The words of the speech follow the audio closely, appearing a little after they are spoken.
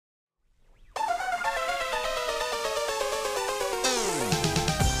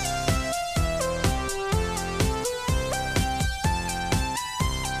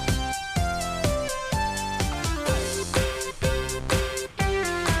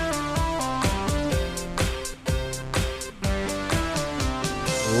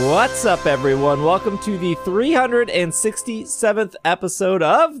What's up, everyone? Welcome to the 367th episode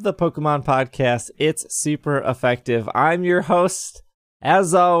of the Pokemon Podcast. It's super effective. I'm your host,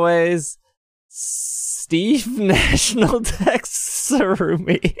 as always, Steve National Dex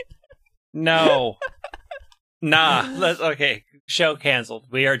Sarumi. No. Okay. Show canceled.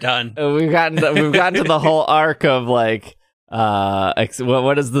 We are done. We've gotten to the whole arc of what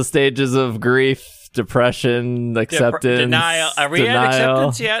is the stages of grief? Depression, acceptance, denial. Are we denial. at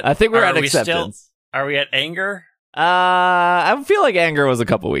acceptance yet? I think we're at acceptance. Are we at anger? I feel like anger was a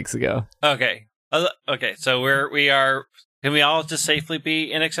couple weeks ago. Okay. Okay. So we are. Can we all just safely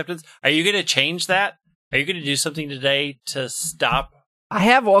be in acceptance? Are you going to change that? Are you going to do something today to stop?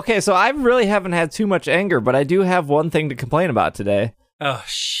 So I really haven't had too much anger, but I do have one thing to complain about today. Oh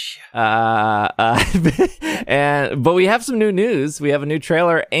shit. But we have some new news. We have a new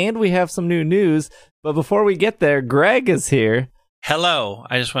trailer and we have some new news. But before we get there, Greg is here. Hello.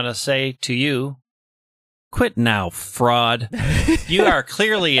 I just want to say to you, quit now, fraud. You are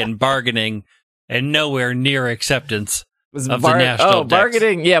clearly in bargaining and nowhere near acceptance of the national Dex.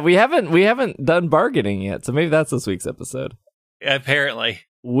 Bargaining. Yeah, we haven't done bargaining yet. So maybe that's this week's episode. Apparently.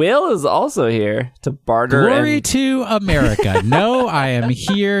 Will is also here to barter. Glory to America. No, I am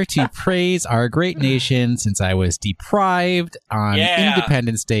here to praise our great nation since I was deprived on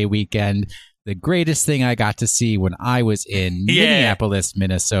Independence Day weekend. The greatest thing I got to see when I was in Minneapolis,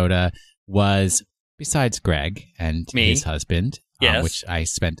 Minnesota was, besides Greg and his husband, which I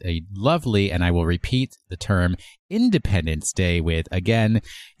spent a lovely, and I will repeat the term, Independence Day with again.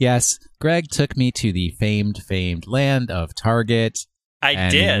 Yes, Greg took me to the famed land of Target.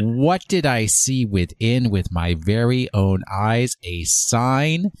 I did. What did I see within with my very own eyes? A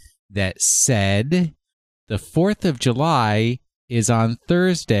sign that said the 4th of July is on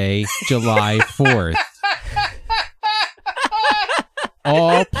Thursday, July 4th.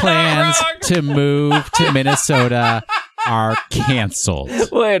 All plans to move to Minnesota are canceled.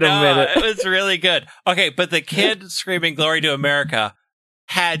 Wait a minute. It was really good. Okay, but the kid screaming "Glory to America"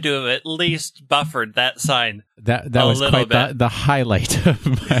 had to have at least buffered that sign. That was quite the highlight of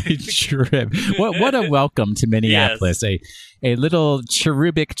my trip. What a welcome to Minneapolis. Yes. A little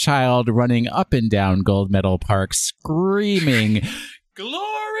cherubic child running up and down Gold Medal Park screaming,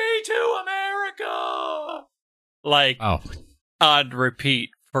 "Glory to America!" On repeat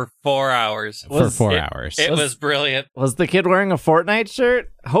for 4 hours. It was brilliant. Was the kid wearing a Fortnite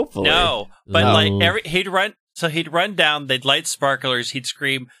shirt? Hopefully. No, but he'd run down, they'd light sparklers, he'd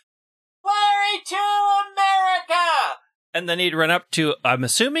scream, "Glory to America!" And then he'd run up to, I'm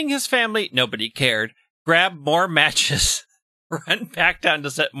assuming his family, nobody cared, grab more matches, run back down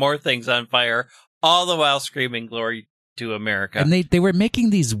to set more things on fire, all the while screaming "Glory to America." And they were making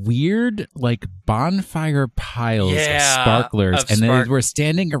these weird, bonfire piles of sparklers, and they were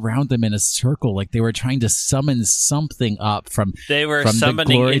standing around them in a circle, like they were trying to summon something up from summoning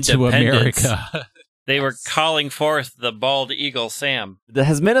the Glory to America. They were calling forth the bald eagle Sam.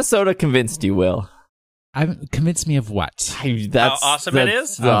 Has Minnesota convinced you, Will? Convinced me of what? How awesome it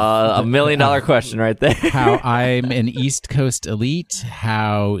is? A $1 million question right there. How I'm an East Coast elite.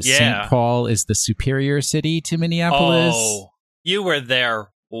 How St. Paul is the superior city to Minneapolis. Oh, you were there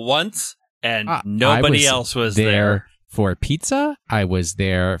once, and nobody else was there. For pizza. I was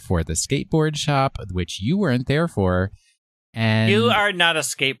there for the skateboard shop, which you weren't there for. And you are not a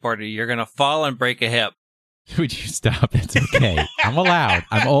skateboarder. You're going to fall and break a hip. Would you stop? It's okay. I'm allowed.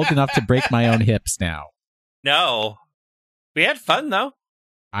 I'm old enough to break my own hips now. No. We had fun, though.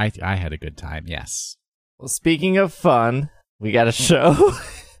 I had a good time, yes. Well, speaking of fun, we got a show.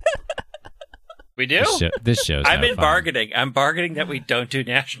 We do? This show's I'm in fun. bargaining. I'm bargaining that we don't do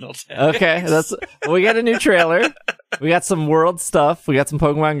national Dex. Okay, we got a new trailer. We got some world stuff. We got some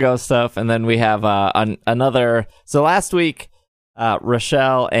Pokemon Go stuff, and then we have another. So last week,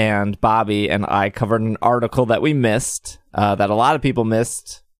 Rochelle and Bobby and I covered an article that we missed, that a lot of people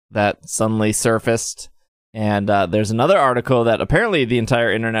missed, that suddenly surfaced. And there's another article that apparently the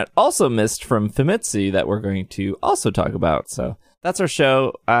entire internet also missed from Famitsu that we're going to also talk about. So that's our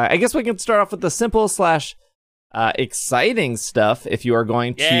show. I guess we can start off with the simple / exciting stuff. If you are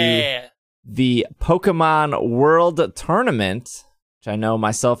going to the Pokemon World Tournament, which I know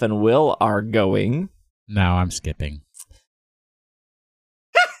myself and Will are going. No, I'm skipping.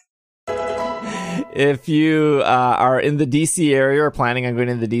 If you are in the DC area or planning on going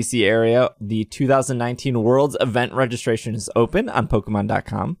to the DC area, the 2019 Worlds event registration is open on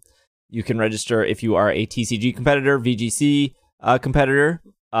Pokemon.com. You can register if you are a TCG competitor, VGC competitor,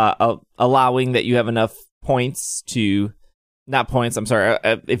 allowing that you have enough points to... Not points, I'm sorry.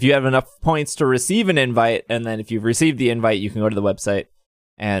 If you have enough points to receive an invite, and then if you've received the invite, you can go to the website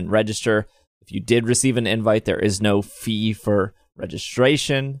and register. If you did receive an invite, there is no fee for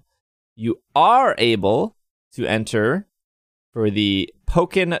registration. You are able to enter for the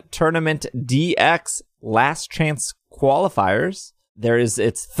Pokken Tournament DX Last Chance Qualifiers.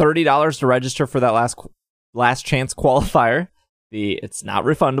 It's $30 to register for that last chance qualifier. It's not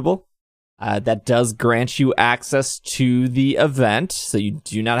refundable. That does grant you access to the event, so you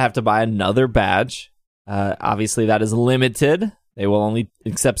do not have to buy another badge. Obviously, that is limited. They will only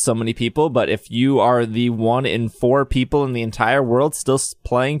accept so many people, but if you are the 1 in 4 people in the entire world still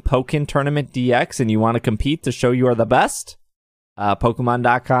playing Pokken Tournament DX and you want to compete to show you are the best,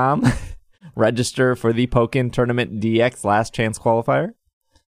 Pokemon.com, register for the Pokken Tournament DX Last Chance Qualifier.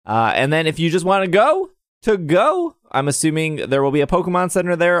 And then if you just want to go, I'm assuming there will be a Pokemon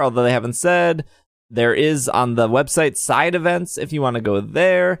Center there, although they haven't said. There is on the website side events if you want to go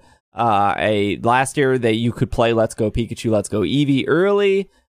there. Last year that you could play Let's Go Pikachu, Let's Go Eevee early.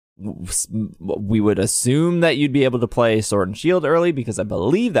 We would assume that you'd be able to play Sword and Shield early because I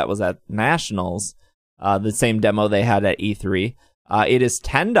believe that was at Nationals, the same demo they had at E3. It is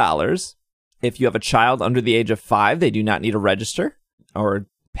 $10. If you have a child under the age of 5, they do not need to register or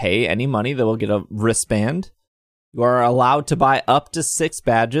pay any money. They will get a wristband. You are allowed to buy up to 6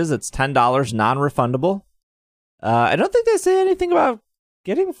 badges. It's $10 non-refundable. I don't think they say anything about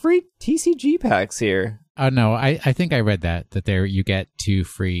getting free TCG packs here. Oh, no, I think I read that there you get 2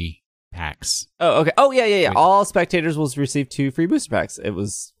 free packs. Oh, okay. Oh, yeah. All spectators will receive 2 free booster packs. It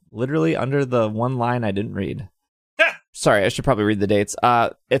was literally under the one line I didn't read. Sorry, I should probably read the dates.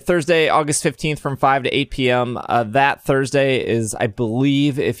 It's Thursday, August 15th from 5 to 8 p.m. That Thursday is, I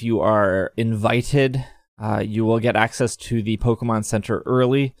believe, if you are invited, you will get access to the Pokemon Center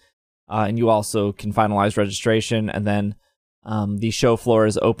early, and you also can finalize registration, and then the show floor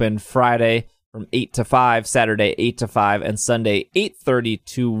is open Friday from 8 to 5, Saturday 8 to 5, and Sunday 8:30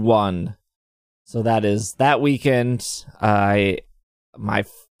 to 1. So that is that weekend. My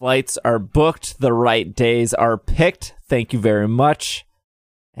flights are booked. The right days are picked. Thank you very much.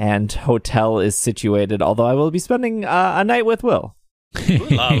 And hotel is situated, although I will be spending a night with Will. Ooh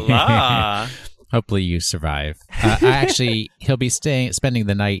la la. Hopefully you survive. He'll be spending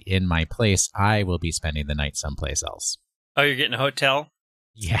the night in my place. I will be spending the night someplace else. Oh, you're getting a hotel?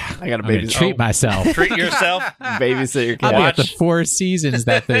 Yeah. I got to treat myself. Treat yourself? Babysit your cat. I'll be at the Four Seasons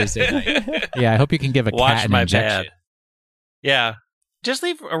that Thursday night. Yeah, I hope you can give a cat an injection. Bad. Yeah. Just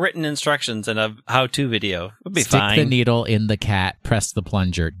leave written instructions and a how-to video. It'll be Stick fine. the needle in the cat, press the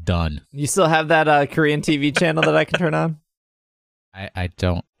plunger, done. You still have that Korean TV channel that I can turn on? I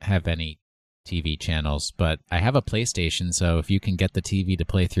don't have any TV channels, but I have a PlayStation, so if you can get the TV to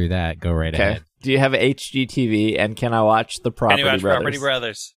play through that, go right ahead. Do you have HGTV, and can I watch the Property Brothers? Property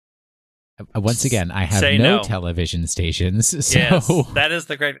Brothers. Once again, I have no television stations, so... Yes, that is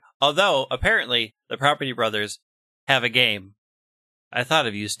the great... Although, apparently, the Property Brothers have a game. I thought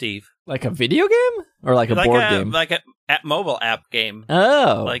of you, Steve. Like a video game? Or like a board game? Like a mobile app game.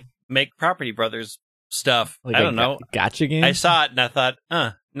 Oh. Like, make Property Brothers stuff. Like I don't know. Gotcha game? I saw it and I thought,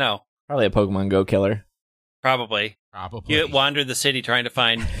 no. Probably a Pokemon Go killer. Probably. You wandered the city trying to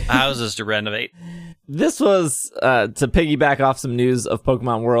find houses to renovate. This was, to piggyback off some news of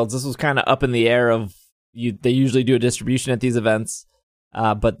Pokemon Worlds, this was kind of up in the air of, they usually do a distribution at these events,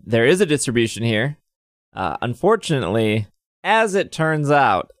 but there is a distribution here. Unfortunately, as it turns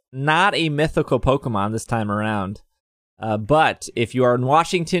out, not a mythical Pokemon this time around. But if you are in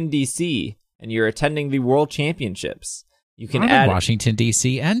Washington, D.C., and you're attending the World Championships, you can add... in Washington,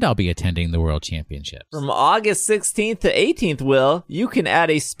 D.C., and I'll be attending the World Championships. From August 16th to 18th, Will, you can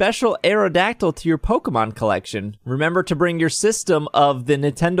add a special Aerodactyl to your Pokemon collection. Remember to bring your system of the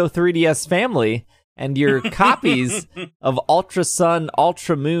Nintendo 3DS family and your copies of Ultra Sun,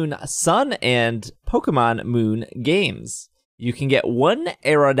 Ultra Moon, Sun, and Pokemon Moon games. You can get 1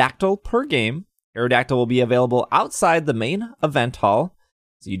 Aerodactyl per game. Aerodactyl will be available outside the main event hall,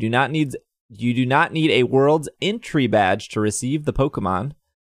 so you do not need a World's Entry badge to receive the Pokemon.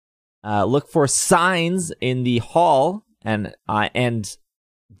 Look for signs in the hall and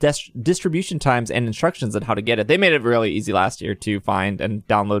distribution times and instructions on how to get it. They made it really easy last year to find and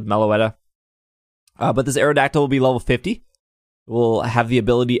download Meloetta. But this Aerodactyl will be level 50. It will have the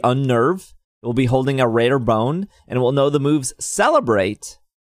ability Unnerve. It will be holding a rare bone, and it will know the moves Celebrate,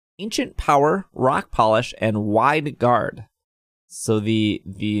 Ancient Power, Rock Polish, and Wide Guard. So the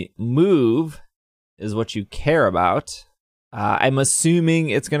move is what you care about. I'm assuming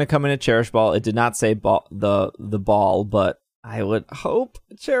it's going to come in a Cherish Ball. It did not say the ball, but I would hope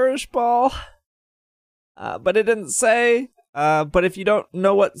Cherish Ball. But it didn't say. But if you don't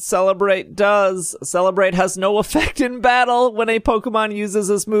know what Celebrate does, Celebrate has no effect in battle. When a Pokemon uses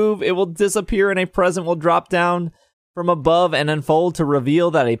this move, it will disappear and a present will drop down from above and unfold to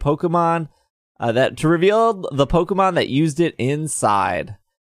reveal that a Pokemon, reveal the Pokemon that used it inside.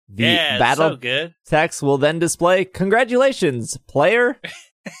 The battle so good. text will then display, "Congratulations, player."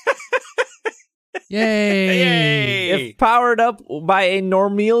 Yay! If powered up by a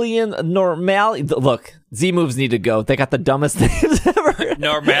look, Z moves need to go. They got the dumbest names ever.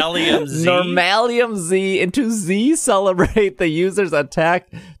 Normalium Z. Normalium Z into Z Celebrate. The user's attack,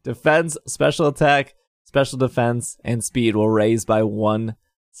 defense, special attack, special defense, and speed will raise by 1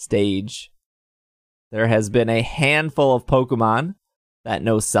 stage. There has been a handful of Pokemon that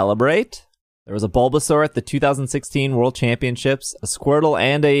know Celebrate. There was a Bulbasaur at the 2016 World Championships, a Squirtle,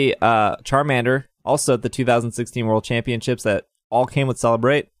 and a Charmander also at the 2016 World Championships that all came with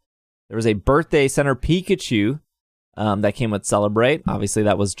Celebrate. There was a Birthday Center Pikachu that came with Celebrate. Obviously,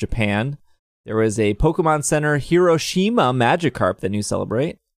 that was Japan. There was a Pokemon Center Hiroshima Magikarp that knew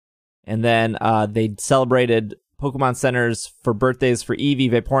Celebrate. And then they celebrated Pokemon Centers for birthdays for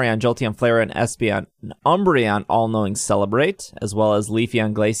Eevee, Vaporeon, Jolteon, Flareon, Espeon, and Umbreon, all knowing Celebrate, as well as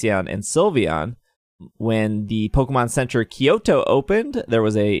Leafeon, Glaceon, and Sylveon. When the Pokemon Center Kyoto opened, there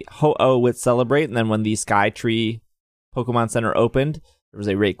was a Ho-Oh with Celebrate, and then when the Skytree Pokemon Center opened, there was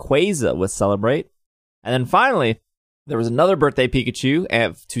a Rayquaza with Celebrate. And then finally, there was another birthday Pikachu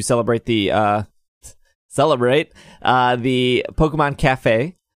to celebrate the Pokemon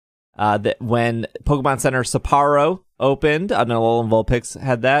Cafe. That when Pokemon Center Sapporo opened, Alolan Vulpix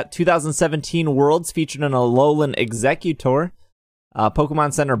had that. 2017 Worlds featured an Alolan Executor.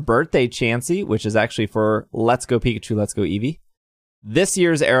 Pokemon Center Birthday Chansey, which is actually for Let's Go Pikachu, Let's Go Eevee. This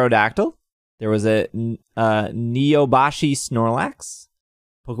year's Aerodactyl. There was a Neobashi Snorlax.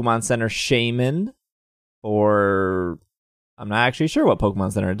 Pokemon Center Shaman. Or I'm not actually sure what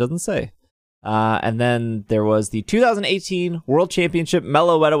Pokemon Center, it doesn't say. And then there was the 2018 World Championship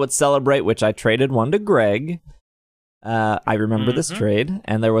Meloetta with Celebrate, which I traded one to Greg. I remember this trade.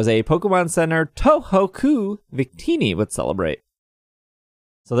 And there was a Pokemon Center Tohoku Victini with Celebrate.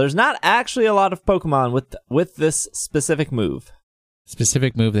 So there's not actually a lot of Pokemon with this specific move.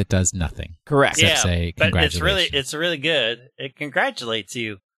 Specific move that does nothing. Correct. Except say but congratulations. it's really good. It congratulates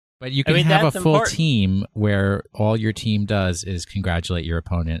you. But you can have a full team where all your team does is congratulate your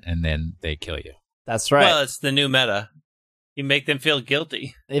opponent and then they kill you. That's right. Well, it's the new meta. You make them feel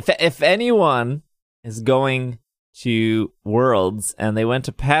guilty. If anyone is going to Worlds and they went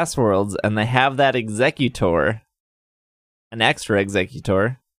to past Worlds and they have that Executor, an extra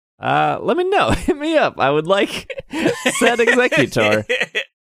Executor, let me know. Hit me up. I would like said Executor.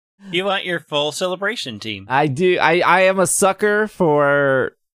 You want your full celebration team. I do. I am a sucker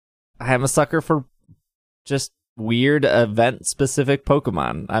for just weird event-specific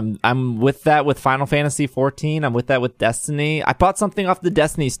Pokemon. I'm with that with Final Fantasy XIV. I'm with that with Destiny. I bought something off the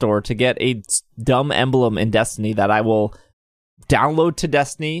Destiny store to get a dumb emblem in Destiny that I will download to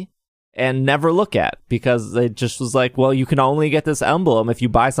Destiny and never look at because it just was like, well, you can only get this emblem if you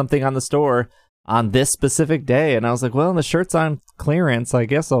buy something on the store on this specific day. And I was like, well, the shirt's on clearance. I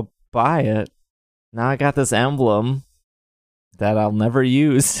guess I'll buy it. Now I got this emblem that I'll never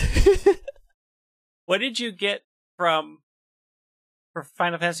use. What did you get for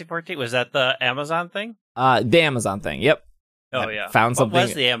Final Fantasy XIV? Was that the Amazon thing? The Amazon thing, yep. Oh, yeah. Found something. What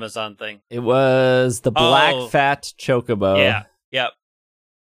was the Amazon thing? It was the black fat chocobo. Yeah, yep.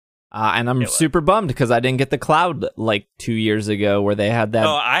 And I'm super bummed because I didn't get the cloud like 2 years ago where they had that.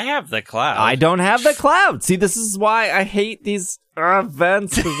 Oh, I have the cloud. I don't have the cloud. See, this is why I hate these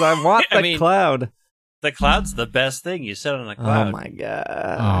events because I want the cloud. The cloud's the best thing. You sit on a cloud. Oh my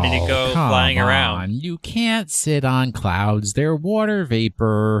god! And you go flying around. You can't sit on clouds. They're water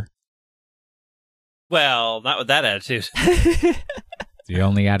vapor. Well, not with that attitude. It's the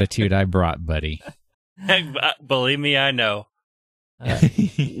only attitude I brought, buddy. Believe me, I know.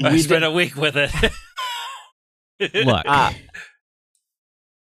 I spent a week with it. Look.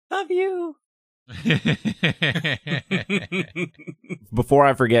 Love you. Before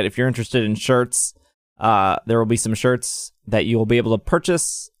I forget, if you're interested in shirts, there will be some shirts that you will be able to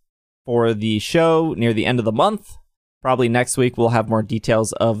purchase for the show near the end of the month. Probably next week we'll have more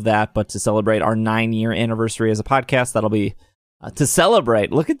details of that, but to celebrate our 9-year anniversary as a podcast, that'll be to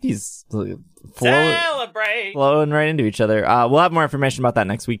celebrate. Look at these flowing right into each other. We'll have more information about that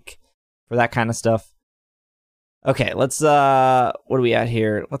next week for that kind of stuff. Okay, let's what are we at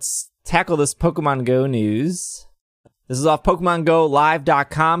here? Let's tackle this Pokemon Go news. This is off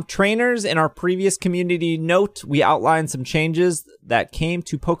PokemonGoLive.com. Trainers, in our previous community note, we outlined some changes that came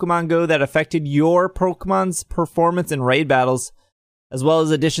to Pokemon Go that affected your Pokemon's performance in raid battles, as well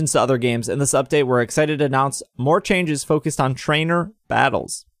as additions to other games. In this update, we're excited to announce more changes focused on trainer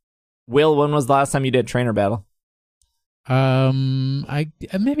battles. Will, when was the last time you did trainer battle? I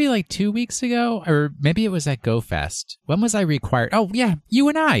maybe like 2 weeks ago, or maybe it was at GoFest. When was I required? Oh yeah, you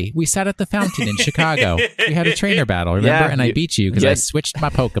and we sat at the fountain in Chicago. We had a trainer battle, remember? And I beat you because I switched my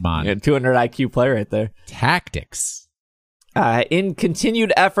Pokemon. You had 200 IQ play right there. Tactics. In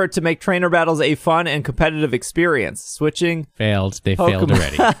continued effort to make trainer battles a fun and competitive experience, switching failed. They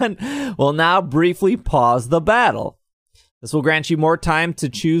Pokemon failed already. will now briefly pause the battle. This will grant you more time to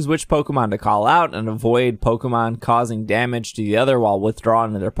choose which Pokemon to call out and avoid Pokemon causing damage to the other while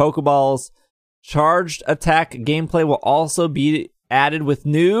withdrawing their Pokeballs. Charged attack gameplay will also be added with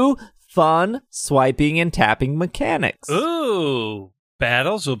new, fun swiping and tapping mechanics. Ooh,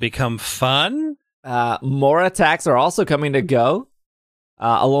 battles will become fun? More attacks are also coming to Go.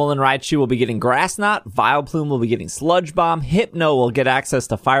 Alolan Raichu will be getting Grass Knot. Vileplume will be getting Sludge Bomb. Hypno will get access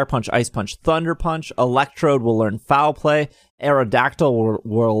to Fire Punch, Ice Punch, Thunder Punch. Electrode will learn Foul Play. Aerodactyl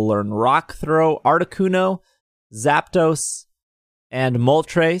will learn Rock Throw. Articuno, Zapdos, and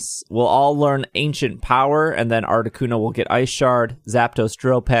Moltres will all learn Ancient Power. And then Articuno will get Ice Shard. Zapdos,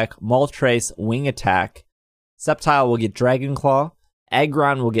 Drill Peck. Moltres, Wing Attack. Sceptile will get Dragon Claw.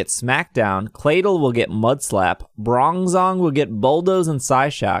 Aggron will get Smackdown, Claydol will get Mudslap, Bronzong will get Bulldoze and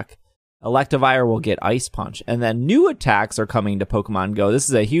Psyshock, Electivire will get Ice Punch, and then new attacks are coming to Pokemon Go. This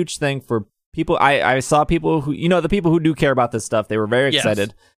is a huge thing for people. I saw people who, the people who do care about this stuff, they were very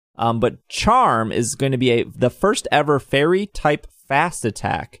excited. Yes. But Charm is going to be the first ever Fairy-type fast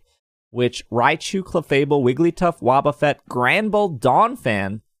attack, which Raichu, Clefable, Wigglytuff, Wobbuffet, Granbull,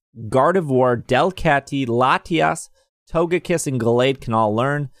 Donphan, Gardevoir, Delcatty, Latias, Togekiss, and Gallade can all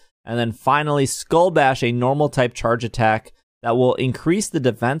learn. And then finally, Skull Bash, a normal type charge attack that will increase the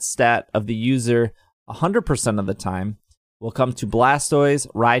defense stat of the user 100% of the time, will come to Blastoise,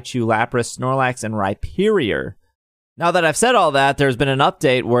 Raichu, Lapras, Snorlax, and Rhyperior. Now that I've said all that, there's been an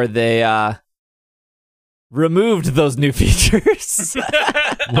update where they removed those new features.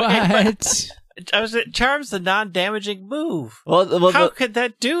 What? Charm's the non-damaging move. Well, how could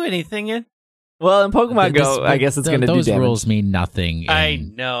that do anything? Well, in Pokemon Go, I guess it's going to do damage. Those rules mean nothing. I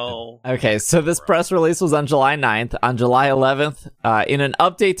know. Okay, so this press release was on July 9th. On July 11th, in an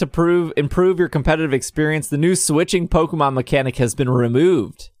update to improve your competitive experience, the new switching Pokemon mechanic has been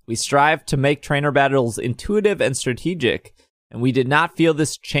removed. We strive to make trainer battles intuitive and strategic, and we did not feel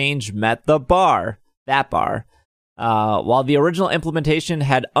this change met that bar. While the original implementation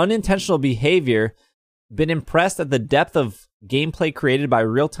had unintentional behavior, been impressed at the depth of gameplay created by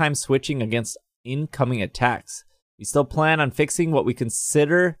real-time switching against incoming attacks. We still plan on fixing what we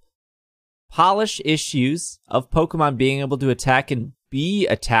consider polish issues of Pokemon being able to attack and be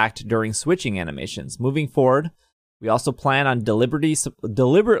attacked during switching animations. Moving forward, we also plan on deliberately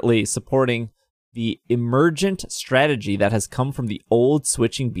supporting the emergent strategy that has come from the old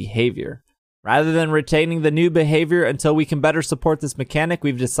switching behavior. Rather than retaining the new behavior until we can better support this mechanic,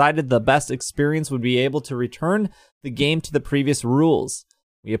 we've decided the best experience would be able to return the game to the previous rules.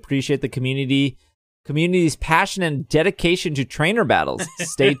 We appreciate the community's passion and dedication to trainer battles.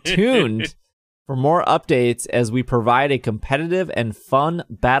 Stay tuned for more updates as we provide a competitive and fun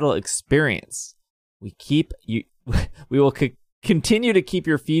battle experience. We will continue to keep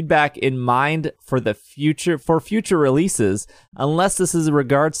your feedback in mind for future releases, unless this is in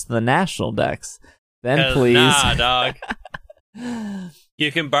regards to the national decks. Then please, nah, dog.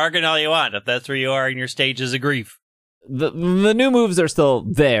 You can bargain all you want if that's where you are in your stages of grief. The new moves are still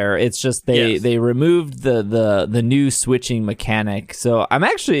there. It's just they removed the new switching mechanic. So I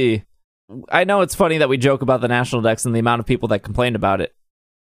know it's funny that we joke about the national decks and the amount of people that complained about it.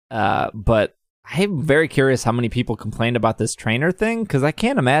 But I'm very curious how many people complained about this trainer thing, because I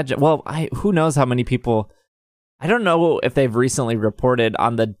can't imagine. Well, who knows how many people. I don't know if they've recently reported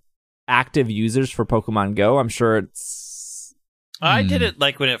on the active users for Pokemon Go. I'm sure it's. I did it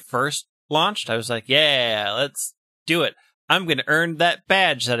like when it first launched. I was like, yeah, let's do it. I'm going to earn that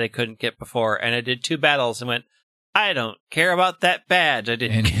badge that I couldn't get before. And I did 2 battles and went, I don't care about that badge I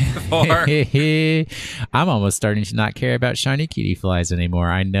didn't get before. I'm almost starting to not care about shiny cutie flies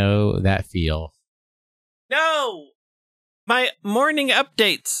anymore. I know that feel. No! My morning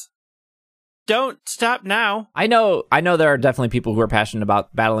updates. Don't stop now. I know there are definitely people who are passionate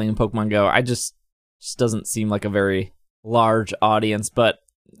about battling in Pokemon Go. I just doesn't seem like a very large audience, but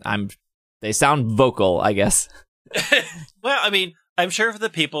they sound vocal, I guess. Well, I mean, I'm sure for the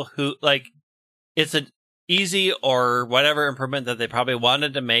people who, like, it's a easy or whatever improvement that they probably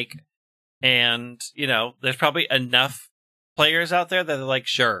wanted to make. And, there's probably enough players out there that are like,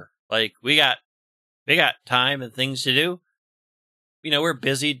 sure, like we got time and things to do. We're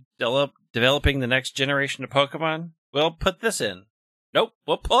busy developing the next generation of Pokemon. We'll put this in. Nope,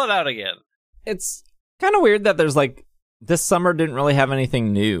 we'll pull it out again. It's kind of weird that there's like, this summer didn't really have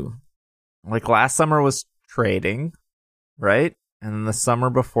anything new. Like last summer was trading, right? And then the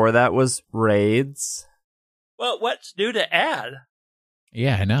summer before that was raids. Well, what's new to add?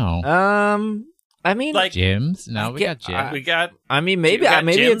 Yeah, I know. I mean, like gyms. No, we got gyms. Maybe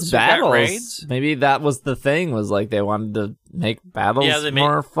it's battles. Maybe that was the thing. Was like they wanted to make battles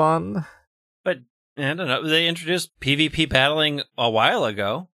more fun. But I don't know. They introduced PvP battling a while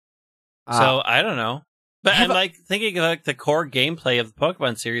ago, so I don't know. But I'm like thinking of like the core gameplay of the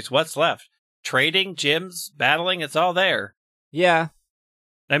Pokemon series. What's left? Trading, gyms, battling. It's all there. Yeah.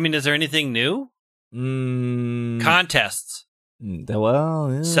 I mean, is there anything new? Contests.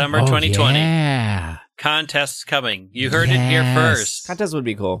 Well, yeah. Summer 2020. Yeah. Contests coming. You heard it here first. Contests would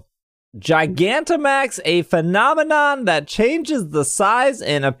be cool. Gigantamax, a phenomenon that changes the size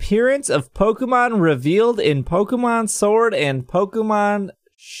and appearance of Pokemon revealed in Pokemon Sword and Pokemon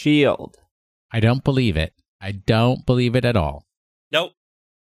Shield. I don't believe it. I don't believe it at all. Nope.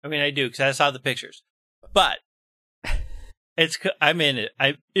 I mean, I do, because I saw the pictures. But I'm in it.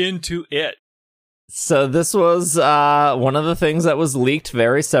 I'm into it. So this was one of the things that was leaked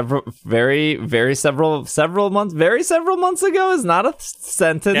several months ago is not a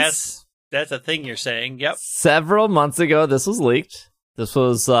sentence. That's a thing you're saying. Yep. Several months ago, this was leaked. This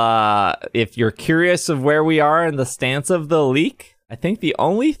was, if you're curious of where we are in the stance of the leak, I think the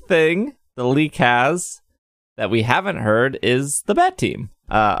only thing the leak has that we haven't heard is the bat team.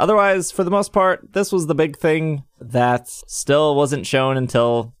 Otherwise, for the most part, this was the big thing that still wasn't shown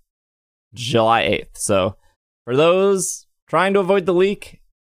until July 8th. So for those trying to avoid the leak,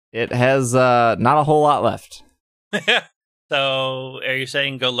 it has not a whole lot left. So are you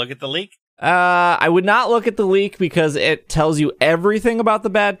saying go look at the leak? I would not look at the leak because it tells you everything about the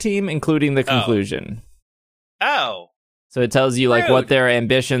bad team, including the conclusion. Oh. So it tells you like what their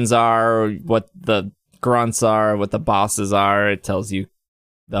ambitions are, what the grunts are, what the bosses are. It tells you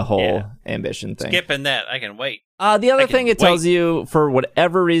the whole ambition thing. Skipping that, I can wait. The other thing it tells you, for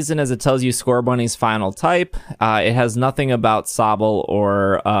whatever reason, is it tells you Scorbunny's final type. It has nothing about Sobble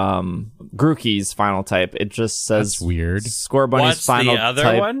or Grookey's final type. It just says that's weird. Scorbunny's final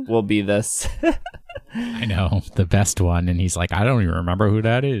type one? will be this. I know, the best one. And he's like, I don't even remember who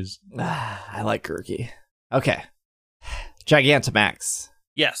that is. I like Grookey. Okay. Gigantamax.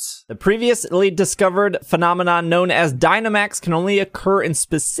 Yes. The previously discovered phenomenon known as Dynamax can only occur in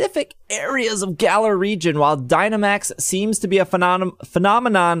specific areas of Galar region, while Dynamax seems to be a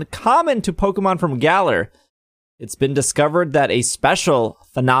phenomenon common to Pokemon from Galar. It's been discovered that a special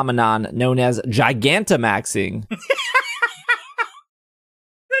phenomenon known as Gigantamaxing. The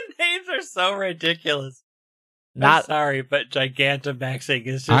names are so ridiculous. I'm sorry, but Gigantamaxing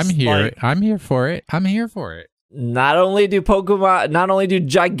is just I'm here for it. Not only do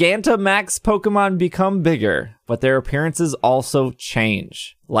Gigantamax Pokemon become bigger, but their appearances also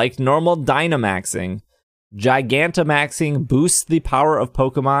change. Like normal Dynamaxing, Gigantamaxing boosts the power of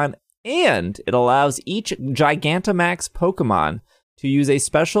Pokemon, and it allows each Gigantamax Pokemon to use a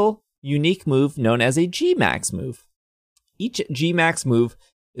special, unique move known as a G-Max move. Each G-Max move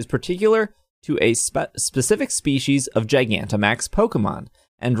is particular to a specific species of Gigantamax Pokemon,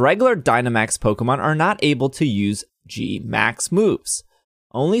 and regular Dynamax Pokemon are not able to use G-Max moves.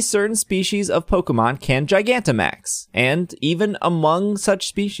 Only certain species of Pokemon can Gigantamax, and even among such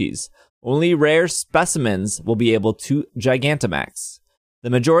species, only rare specimens will be able to Gigantamax. The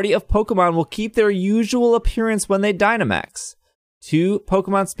majority of Pokemon will keep their usual appearance when they Dynamax. 2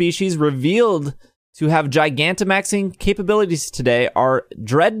 Pokemon species revealed to have Gigantamaxing capabilities today are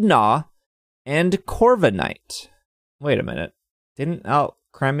Dreadnought and Corviknight. Wait a minute. Didn't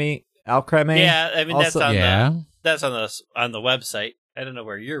Alcremie? Yeah, I mean also, that's on the website. I don't know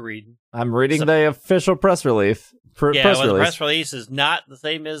where you're reading. I'm reading the official press release. The press release is not the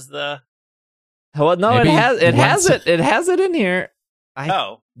same as the. Well, no, it has it in here.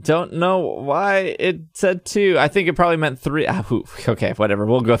 I don't know why it said 2. I think it probably meant 3. Okay, whatever.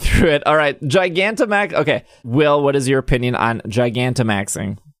 We'll go through it. All right, Gigantamax. Okay, Will, what is your opinion on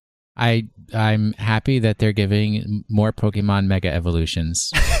Gigantamaxing? I'm happy that they're giving more Pokemon Mega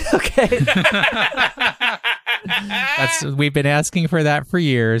Evolutions. Okay. We've been asking for that for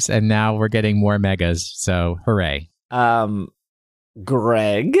years, and now we're getting more Megas. So, hooray!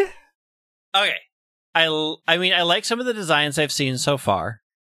 Greg. Okay, I mean, I like some of the designs I've seen so far.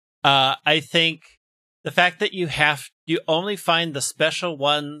 I think the fact that you only find the special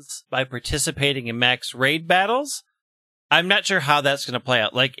ones by participating in max raid battles, I'm not sure how that's going to play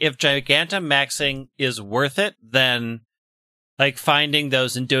out. Like, if Gigantamaxing is worth it, then like finding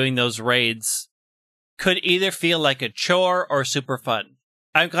those and doing those raids could either feel like a chore or super fun.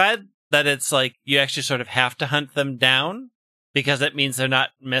 I'm glad that it's like you actually sort of have to hunt them down, because that means they're not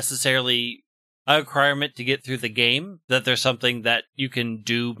necessarily a requirement to get through the game, that there's something that you can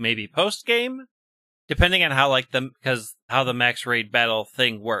do maybe post-game, depending on how how the max raid battle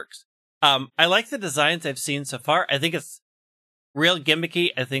thing works. I like the designs I've seen so far. I think it's real gimmicky.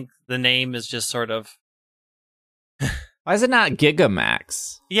 I think the name is just sort of... Why is it not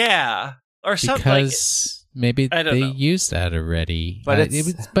Gigamax? Yeah. Or something. Because maybe they used that already. But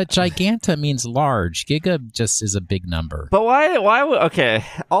but Giganta means large. Giga just is a big number. But why okay.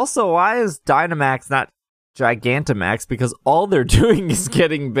 Also, why is Dynamax not Gigantamax? Because all they're doing is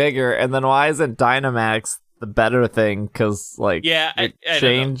getting bigger, and then why isn't Dynamax the better thing? Because, like, I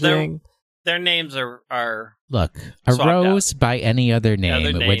changing? Their names are Look, a rose by any other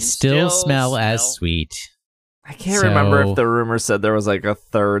name would still smell as sweet. I can't remember if the rumor said there was like a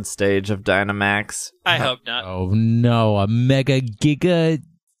third stage of Dynamax. I hope not. Oh no, a Mega Giga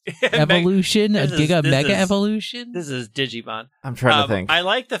evolution? A Giga Mega evolution? This is Digimon. I'm trying to think. I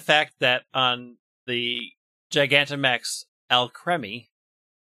like the fact that on the Gigantamax Alcremie,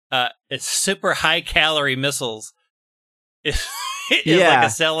 it's super high calorie missiles. It is like a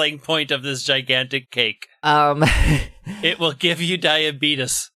selling point of this gigantic cake. It will give you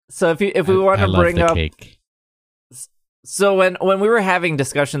diabetes. So if we want to bring up cake. So when we were having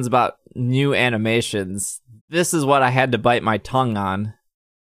discussions about new animations, this is what I had to bite my tongue on.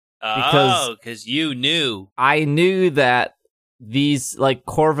 Because you knew. I knew that these, like,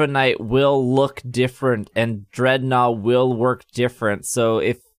 Corviknight will look different and Dreadnought will work different. So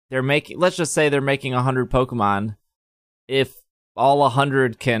if they're let's just say they're making 100 Pokemon, if all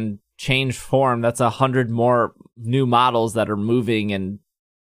 100 can change form, that's 100 more new models that are moving and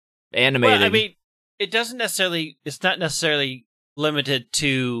animating. Well, I mean, it's not necessarily limited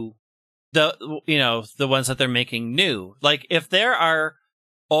to the ones that they're making new. Like, if there are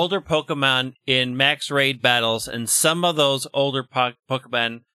older Pokemon in max raid battles, and some of those older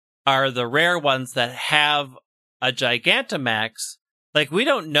Pokemon are the rare ones that have a Gigantamax, like, we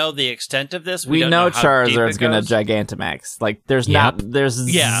don't know the extent of this. We know Charizard's going to Gigantamax. Like, there's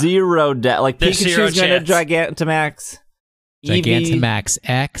zero like, Pikachu's going to Gigantamax. Gigantamax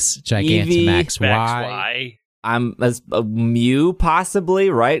X, Gigantamax Y. As a Mew, possibly,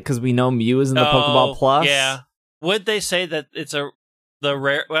 right? Because we know Mew is in the Pokeball Plus. Yeah. Would they say that it's the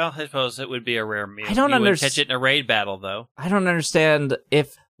rare? Well, I suppose it would be a rare Mew. I don't understand. Would catch it in a raid battle, though. I don't understand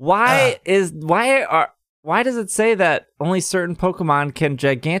why does it say that only certain Pokemon can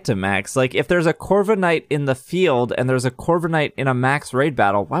Gigantamax? Like, if there's a Corviknight in the field and there's a Corviknight in a max raid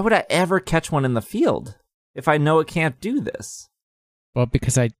battle, why would I ever catch one in the field if I know it can't do this? Well,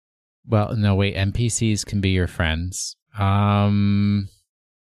 because NPCs can be your friends. I mean,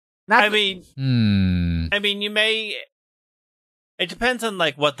 you may. It depends on,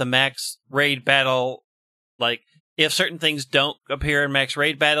 like, what the max raid battle, like, if certain things don't appear in max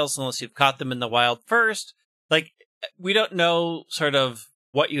raid battles unless you've caught them in the wild first. Like, we don't know sort of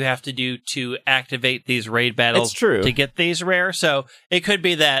what you have to do to activate these raid battles to get these rare. So it could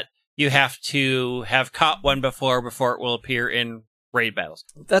be that you have to have caught one before it will appear in raid battles.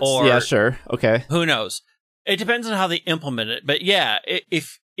 Sure. Okay. Who knows? It depends on how they implement it. But yeah,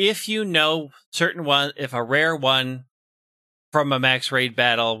 if you know certain one, if a rare one from a max raid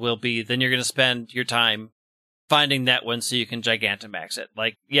battle will be, then you're going to spend your time finding that one so you can Gigantamax it.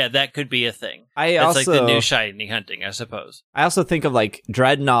 Like, yeah, that could be a thing. It's like the new shiny hunting, I suppose. I also think of, like,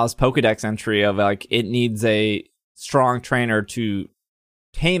 Dreadnaught's Pokedex entry of, like, it needs a strong trainer to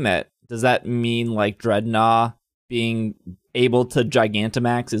tame it. Does that mean, like, Dreadnought being able to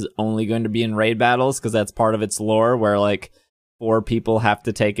Gigantamax is only going to be in raid battles because that's part of its lore where, like, 4 people have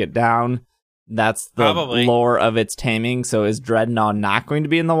to take it down? That's the lore of its taming. So is Dreadnought not going to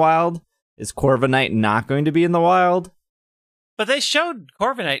be in the wild? Is Corviknight not going to be in the wild? But they showed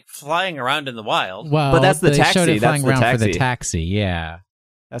Corviknight flying around in the wild. Well, but that's the taxi. Showed it flying that's the around taxi. For the taxi, yeah.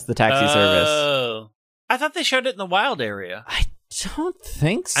 That's the taxi service. Oh. I thought they showed it in the wild area. I don't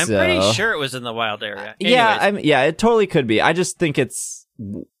think so. I'm pretty sure it was in the wild area. Anyways. Yeah, it totally could be. I just think it's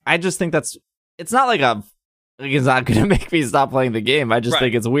not like it's not going to make me stop playing the game. I just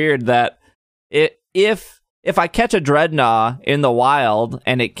think it's weird that if I catch a Dreadnought in the wild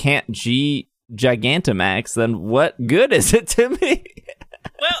and it can't Gigantamax, then what good is it to me?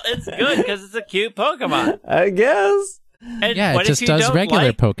 Well, it's good because it's a cute Pokemon. I guess. And Yeah, what it just if you does don't regular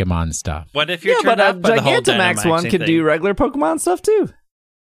like, Pokemon stuff. What if you're Yeah, turned but a off by the whole Gigantamax one Dynamaxing could thing? do regular Pokemon stuff too.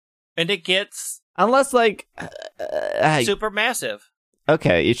 And it gets Unless, like... super massive.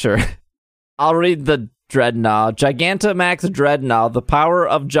 Okay, sure. I'll read the Dreadnought. Gigantamax Dreadnought. The power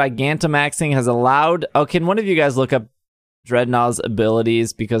of Gigantamaxing has allowed... Oh, can one of you guys look up Dreadnought's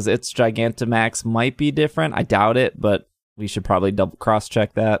abilities? Because its Gigantamax might be different. I doubt it, but we should probably double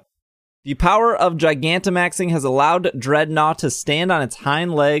cross-check that. The power of Gigantamaxing has allowed Dreadnought to stand on its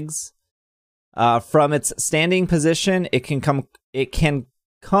hind legs. From its standing position, it can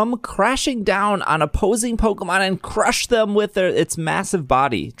come crashing down on opposing Pokemon and crush them with its massive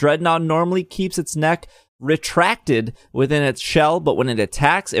body. Dreadnought normally keeps its neck retracted within its shell, but when it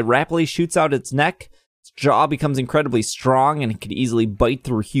attacks, it rapidly shoots out its neck. Its jaw becomes incredibly strong, and it can easily bite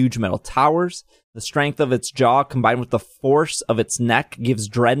through huge metal towers. The strength of its jaw combined with the force of its neck gives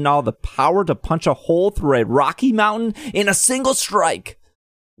Dreadnought the power to punch a hole through a rocky mountain in a single strike.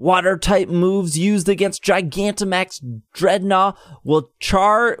 Water-type moves used against Gigantamax Dreadnought will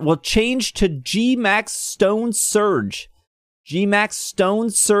change to G-Max Stone Surge. G-Max Stone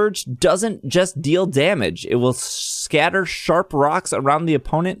Surge doesn't just deal damage. It will scatter sharp rocks around the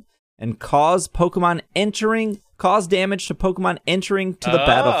opponent and cause damage to Pokemon entering to the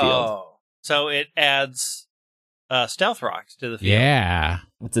battlefield. So it adds Stealth Rocks to the field. Yeah.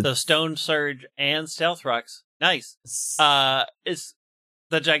 So Stone Surge and Stealth Rocks. Nice. Is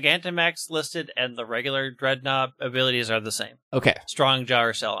the Gigantamax listed and the regular Dreadnought abilities are the same. Okay. Strong Jaw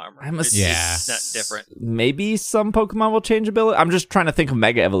or Cell Armor. It's not different. Maybe some Pokemon will change ability. I'm just trying to think of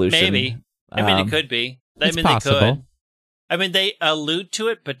Mega Evolution. Maybe. I mean, it could be. It's possible. They could. I mean, they allude to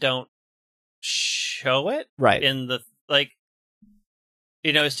it, but don't show it. Right. In the, like,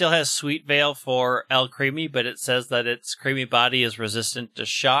 it still has Sweet Veil for Alcremie, but it says that its creamy body is resistant to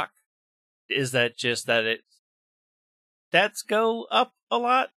shock. Is that just that its stats go up a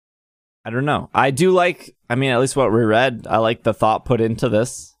lot? I don't know. I do like, at least what we read, I like the thought put into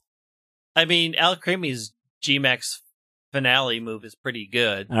this. I mean, Alcremie's G-Max finale move is pretty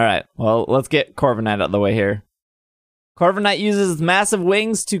good. All right. Well, let's get Corviknight out of the way here. Corviknight uses its massive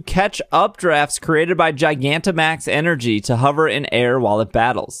wings to catch updrafts created by Gigantamax energy to hover in air while it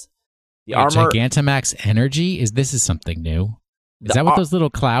battles. Gigantamax energy? This is something new. Is that what those little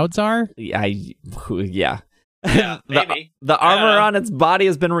clouds are? Yeah. Yeah, maybe. The armor on its body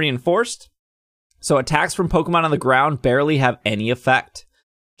has been reinforced, so attacks from Pokemon on the ground barely have any effect.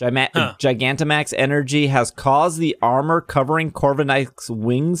 Gigantamax energy has caused the armor covering Corviknight's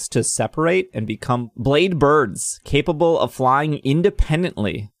wings to separate and become blade birds, capable of flying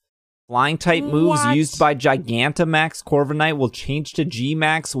independently. Flying-type moves used by Gigantamax Corviknight will change to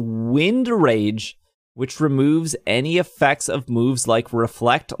G-Max Wind Rage, which removes any effects of moves like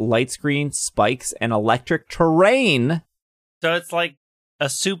Reflect, Light Screen, Spikes, and Electric Terrain. So it's like a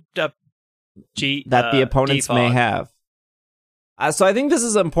souped-up that the opponents defog. may have. So I think this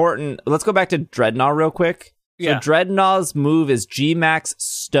is important. Let's go back to Dreadnought real quick. Yeah. So Dreadnought's move is G-Max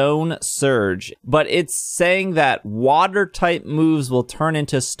Stone Surge, but it's saying that water-type moves will turn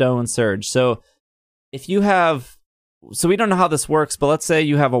into Stone Surge. So if you have... So we don't know how this works, but let's say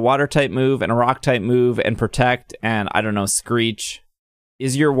you have a water-type move and a rock-type move and Protect and, Screech.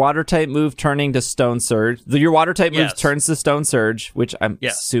 Is your water-type move turning to Stone Surge? Your water-type move turns to Stone Surge, which I'm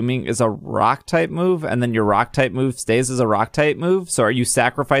assuming is a rock-type move, and then your rock-type move stays as a rock-type move? So are you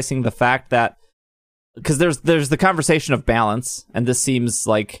sacrificing the fact that... Because there's the conversation of balance, and this seems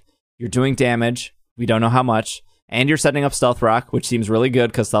like you're doing damage, we don't know how much, and you're setting up Stealth Rock, which seems really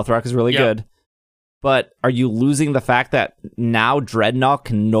good, because Stealth Rock is really good. But are you losing the fact that now Dreadnought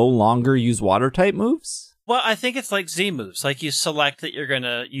can no longer use water-type moves? Well, I think it's like Z moves. Like you select that you're going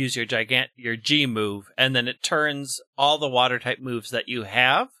to use your G move, and then it turns all the water type moves that you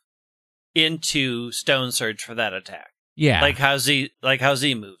have into Stone Surge for that attack. Yeah, like how Z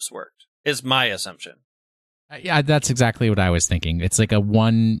moves worked is my assumption. Yeah, that's exactly what I was thinking. It's like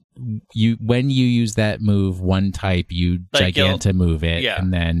when you use that move, one type, you like Giganta move it,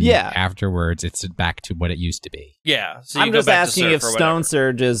 and then afterwards it's back to what it used to be. Yeah, so I'm just asking if Stone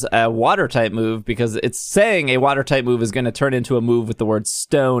Surge is a water type move because it's saying a water type move is going to turn into a move with the word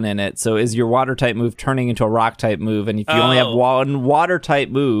stone in it. So is your water type move turning into a rock type move? And if you only have one water type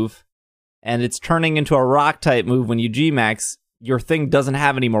move and it's turning into a rock type move when you G-Max, your thing doesn't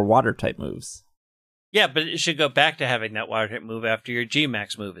have any more water type moves. Yeah, but it should go back to having that water type move after your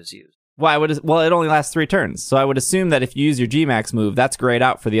G-Max move is used. Well, it only lasts 3 turns. So I would assume that if you use your G-Max move, that's grayed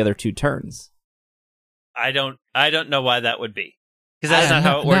out for the other 2 turns. I don't know why that would be. Because that's not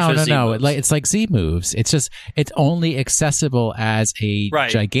how it works with Z moves. It's like Z moves. It's only accessible as a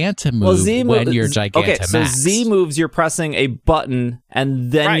Giganta move when you're Gigantamax. Okay, so Z moves, you're pressing a button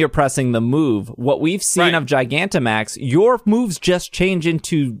and then you're pressing the move. What we've seen of Gigantamax, your moves just change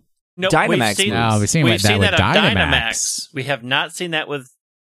into Dynamax moves. We've seen that with Dynamax. We have not seen that with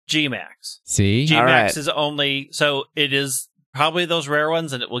G-Max. See? G-Max is only... So it is probably those rare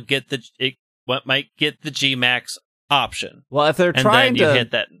ones, and it might get the G-Max option. Well, if they're trying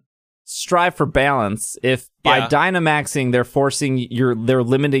to strive for balance, if by Dynamaxing they're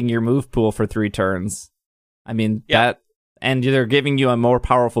limiting your move pool for 3 turns, I mean that, and they're giving you a more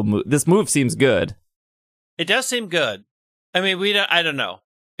powerful move. This move seems good. It does seem good. I mean, I don't know.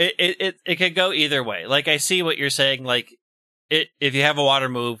 It could go either way. Like, I see what you're saying. Like, if you have a water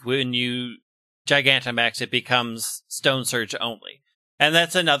move, when you Gigantamax, it becomes Stone Surge only, and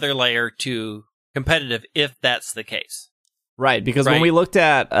that's another layer to competitive if that's the case. Right, because when we looked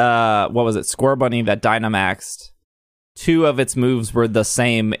at, what was it, Scorbunny that Dynamaxed, 2 of its moves were the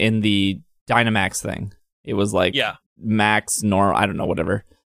same in the Dynamax thing. It was like max, normal, I don't know, whatever.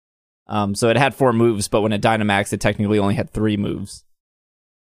 So it had 4 moves, but when it Dynamaxed, it technically only had 3 moves.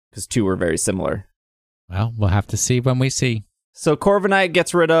 Because 2 were very similar. Well, we'll have to see when we see. So Corviknight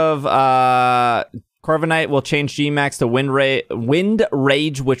gets rid of... Corviknight will change G-Max to Wind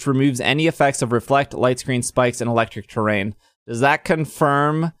Rage, which removes any effects of Reflect, Light Screen, Spikes, and Electric Terrain. Does that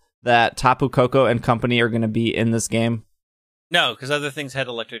confirm that Tapu Koko and company are going to be in this game? No, because other things had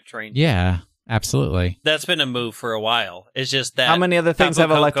Electric Terrain. Yeah, absolutely. That's been a move for a while. It's just that... How many other things have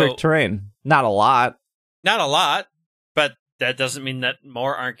Electric Terrain? Not a lot. Not a lot, but that doesn't mean that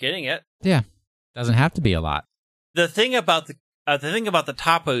more aren't getting it. Yeah, doesn't have to be a lot. The thing about the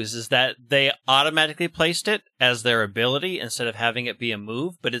Tapus is that they automatically placed it as their ability instead of having it be a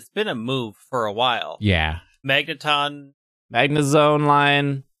move, but it's been a move for a while. Yeah. Magnezone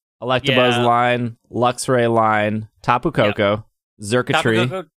line, Electabuzz line, Luxray line, Tapu Koko, Xurkitree. Tapu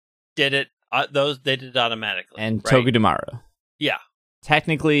Koko did it. They did it automatically. And Togedemaru. Yeah.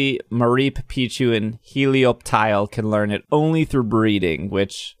 Technically, Mareep, Pichu, and Helioptile can learn it only through breeding,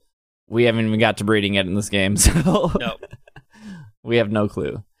 which we haven't even got to breeding yet in this game, so... Nope. We have no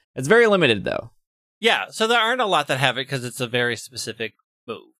clue. It's very limited, though. Yeah, so there aren't a lot that have it because it's a very specific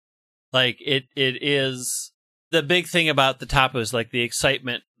move. Like, it is... The big thing about the Tapus, like the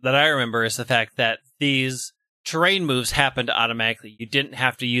excitement that I remember, is the fact that these terrain moves happened automatically. You didn't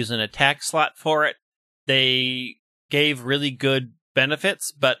have to use an attack slot for it. They gave really good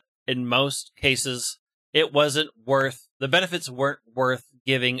benefits, but in most cases, it wasn't worth... The benefits weren't worth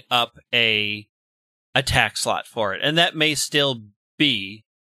giving up a attack slot for it, and that may still be.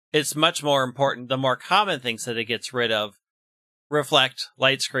 It's much more important. The more common things that it gets rid of: Reflect,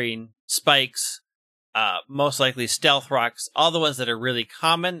 Light Screen, Spikes, most likely Stealth Rocks, all the ones that are really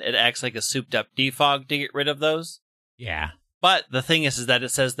common. It acts like a souped up defog to get rid of those. Yeah. But the thing is that it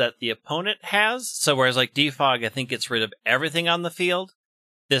says that the opponent has, so whereas like defog I think gets rid of everything on the field,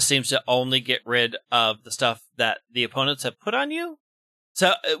 this seems to only get rid of the stuff that the opponents have put on you.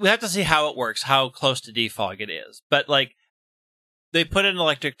 So we have to see how it works, how close to defog it is. But, like, they put in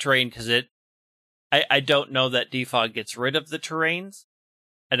Electric Terrain because I don't know that defog gets rid of the terrains.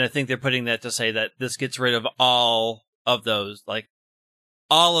 And I think they're putting that to say that this gets rid of all of those, like,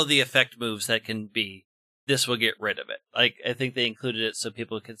 all of the effect moves that can be. This will get rid of it. Like, I think they included it so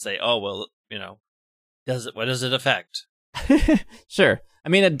people can say, oh, well, you know, what does it affect? Sure. I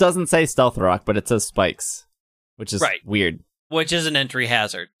mean, it doesn't say Stealth Rock, but it says Spikes, which is weird. Which is an entry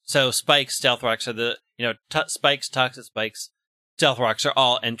hazard. So Spikes, Stealth Rocks are the, Spikes, Toxic Spikes, Stealth Rocks are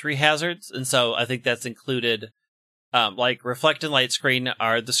all entry hazards. And so I think that's included, like Reflect and Light Screen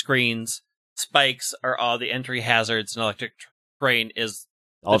are the screens, Spikes are all the entry hazards, and Electric Terrain is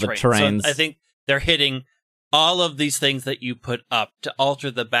all the terrains. So I think they're hitting all of these things that you put up to alter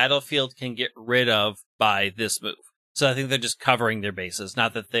the battlefield can get rid of by this move. So I think they're just covering their bases,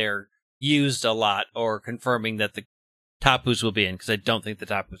 not that they're used a lot or confirming that the Tapus will be in, because I don't think the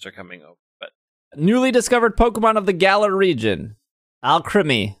Tapus are coming over. But newly discovered Pokemon of the Galar region,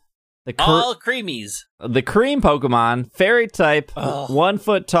 Alcremie. All creamies. The cream Pokemon, fairy type, 1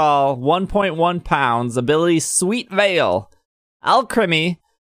 foot tall, 1.1 pounds, ability Sweet Veil. Alcremie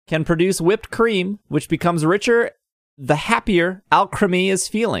can produce whipped cream, which becomes richer the happier Alcremie is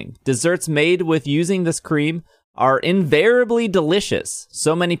feeling. Desserts made with using this cream are invariably delicious.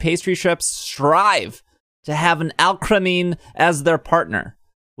 So many pastry chefs strive to have an Alcremie as their partner.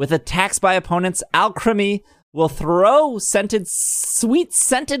 With attacks by opponents, Alcremie will throw sweet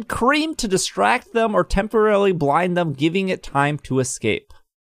scented cream to distract them or temporarily blind them, giving it time to escape.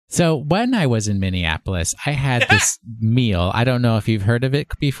 So when I was in Minneapolis, I had this meal. I don't know if you've heard of it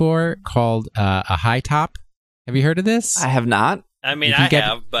before, called a High Top. Have you heard of this? I have not. I mean, you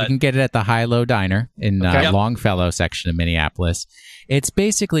can get it at the High Low Diner in Longfellow section of Minneapolis. It's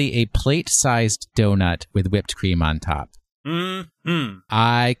basically a plate-sized donut with whipped cream on top. Mm-hmm.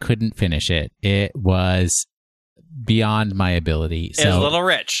 I couldn't finish it. It was beyond my ability. It's a little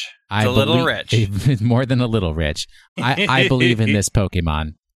rich. It's more than a little rich. I believe in this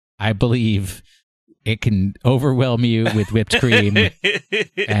Pokemon. I believe it can overwhelm you with whipped cream,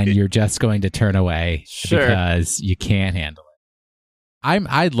 and you're just going to turn away because you can't handle it.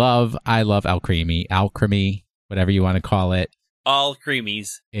 I love Alcremie, whatever you want to call it. All creamies.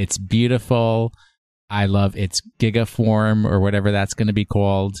 It's beautiful. I love its Giga form or whatever that's going to be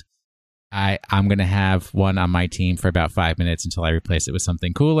called. I'm going to have one on my team for about 5 minutes until I replace it with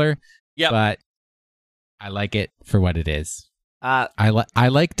something cooler. Yeah, but I like it for what it is. I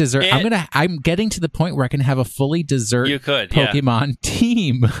like dessert. I'm getting to the point where I can have a fully dessert Pokemon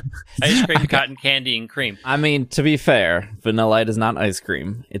team. Ice cream, cotton candy, and cream. I mean, to be fair, Vanillite is not ice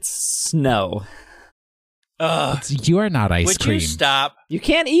cream. It's snow. You are not ice cream. Would you stop? You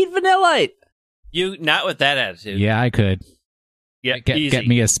can't eat Vanillite. You not with that attitude. Yeah, I could. Yeah, get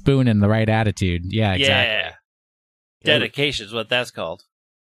me a spoon and the right attitude. Yeah, exactly. Yeah. Dedication is what that's called.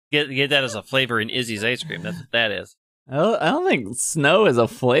 Get that as a flavor in Izzy's ice cream. That's what that is. I don't think snow is a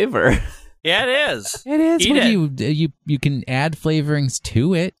flavor. Yeah, it is. It is. Eat You can add flavorings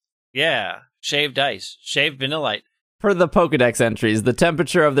to it. Yeah, shaved ice, shaved Vanillite. For the Pokedex entries, the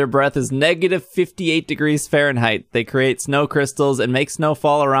temperature of their breath is negative 58 degrees Fahrenheit. They create snow crystals and make snow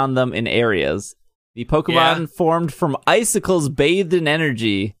fall around them in areas. The Pokemon formed from icicles bathed in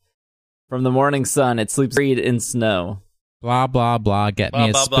energy. From the morning sun, it sleeps buried in snow. Blah, blah, blah. Get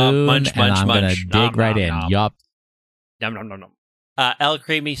me a spoon, munch, and I'm going to dig right in. Nom. Yup. Nom.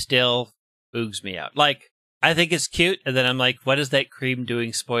 Alcremie still boogs me out. Like, I think it's cute, and then I'm like, what is that cream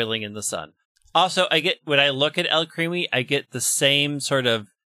doing spoiling in the sun? Also, when I look at Alcremie, I get the same sort of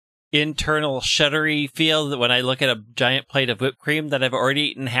internal shuddery feel that when I look at a giant plate of whipped cream that I've already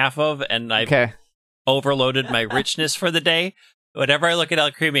eaten half of, and I've overloaded my richness for the day. Whenever I look at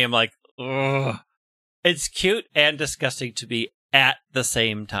Alcremie, I'm like, ugh. It's cute and disgusting to be at the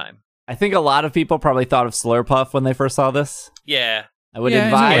same time. I think a lot of people probably thought of Slurpuff when they first saw this. Yeah. I would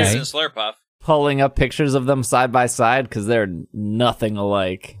advise Slurpuff. Pulling up pictures of them side by side because they're nothing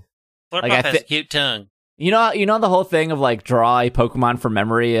alike. Slurpuff has a cute tongue. You know the whole thing of like draw a Pokemon from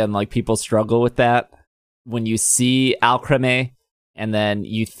memory and like people struggle with that? When you see Alcremie and then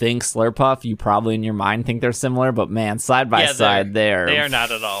you think Slurpuff, you probably in your mind think they're similar, but man, side by side, they are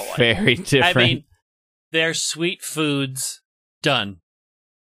not at all very different. I mean, they're sweet foods done.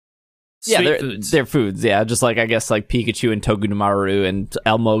 They're foods, yeah. Just like, I guess, like Pikachu and Togedemaru and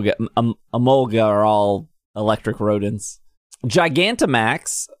Emolga are all electric rodents.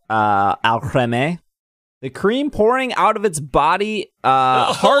 Gigantamax, Alcremie, the cream pouring out of its body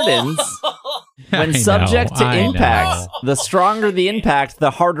hardens when subject to impact. The stronger the impact,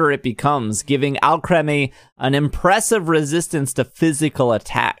 the harder it becomes, giving Alcremie an impressive resistance to physical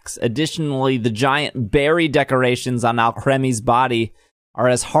attacks. Additionally, the giant berry decorations on Alcremie's body are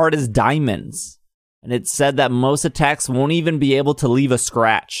as hard as diamonds, and it's said that most attacks won't even be able to leave a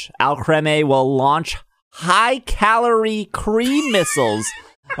scratch. Alcremie will launch high-calorie cream missiles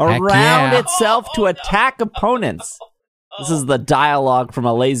around itself to attack opponents. This is the dialogue from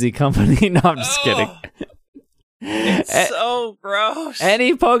a lazy company. No, I'm just kidding. It's so gross.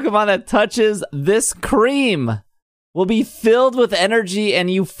 Any Pokemon that touches this cream will be filled with energy and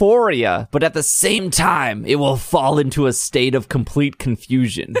euphoria, but at the same time, it will fall into a state of complete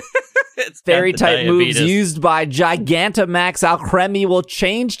confusion. Fairy-type moves used by Gigantamax Alcremie will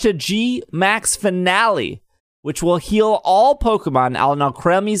change to G-Max Finale, which will heal all Pokemon on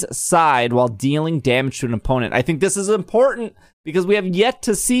Alcremie's side while dealing damage to an opponent. I think this is important because we have yet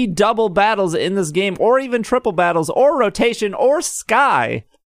to see double battles in this game, or even triple battles, or rotation, or Sky.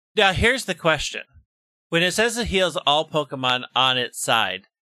 Now, here's the question. When it says it heals all Pokemon on its side,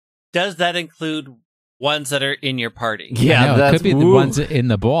 does that include ones that are in your party? Yeah, it could be the ones in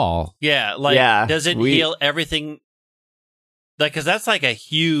the ball. Yeah, does it heal everything? Like, because that's like a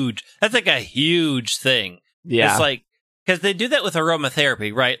huge thing. Yeah. It's like, because they do that with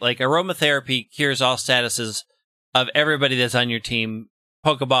aromatherapy, right? Like, aromatherapy cures all statuses of everybody that's on your team,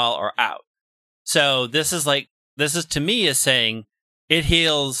 Pokeball or out. So this is to me is saying it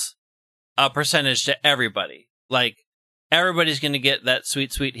heals a percentage to everybody. Like, everybody's going to get that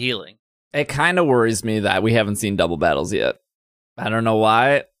sweet, sweet healing. It kind of worries me that we haven't seen double battles yet. I don't know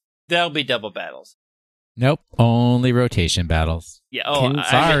why. There'll be double battles. Nope, only rotation battles. Yeah. Oh,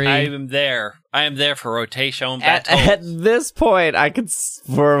 sorry. I am there. I am there for rotation At battles. this point, I could,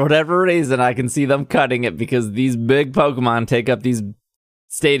 for whatever reason, I can see them cutting it because these big Pokemon take up these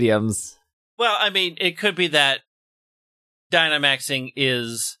stadiums. Well, I mean, it could be that Dynamaxing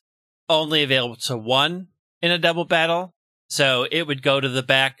is only available to one in a double battle, so it would go to the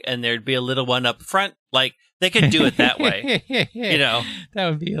back and there'd be a little one up front. Like, they could do it that way. You know, that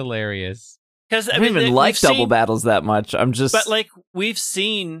would be hilarious. Because I don't even like double battles that much. But like, we've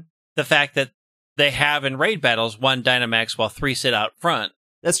seen the fact that they have in raid battles one Dynamax while 3 sit out front.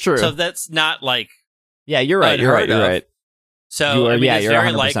 That's true. So that's not like you're right. You're right. So I mean, it's you're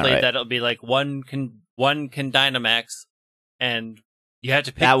very 100% likely right. that it'll be like one can Dynamax, and you have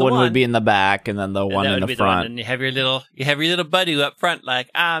to pick that the one one would be in the back, and then the and one that in would the be front. one, and you have your little buddy up front, like,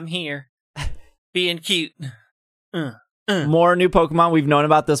 I'm here, being cute. More new Pokemon. We've known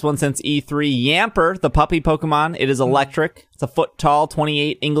about this one since E3. Yamper, the puppy Pokemon. It is electric. It's a foot tall,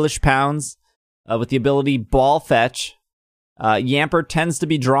 28 English pounds, with the ability Ball Fetch. Yamper tends to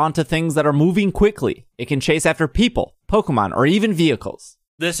be drawn to things that are moving quickly. It can chase after people, Pokemon, or even vehicles.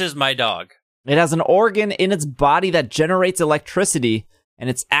 This is my dog. It has an organ in its body that generates electricity, and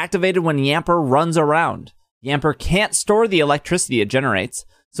it's activated when Yamper runs around. Yamper can't store the electricity it generates,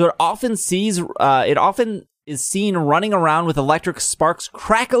 so it often is seen running around with electric sparks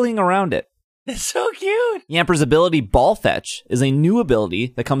crackling around it. It's so cute. Yamper's ability, Ball Fetch, is a new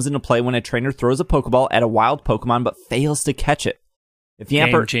ability that comes into play when a trainer throws a Pokeball at a wild Pokemon but fails to catch it. If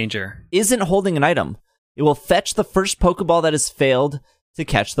Yamper Game changer. isn't holding an item, it will fetch the first Pokeball that has failed to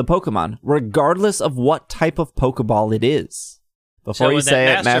catch the Pokemon, regardless of what type of Pokeball it is. Before you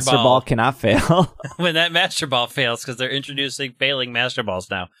say it, Master Ball cannot fail. When that Master Ball fails, because they're introducing failing Master Balls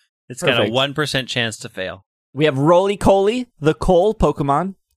now, it's got a 1% chance to fail. We have Roly-Coly, the coal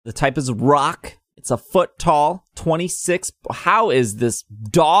Pokemon. The type is rock. It's a foot tall, 26. How is this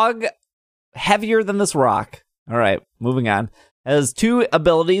dog heavier than this rock? All right, moving on. It has 2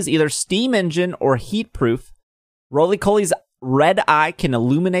 abilities, either Steam Engine or Heat Proof. Roly-Coly's red eye can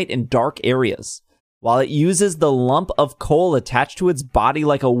illuminate in dark areas, while it uses the lump of coal attached to its body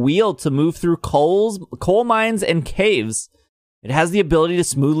like a wheel to move through coal mines and caves. It has the ability to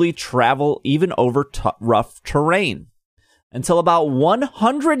smoothly travel even over rough terrain. Until about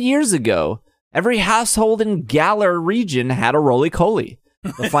 100 years ago, every household in Galar region had a Roly-Coly.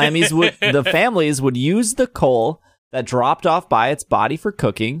 The families would use the coal that dropped off by its body for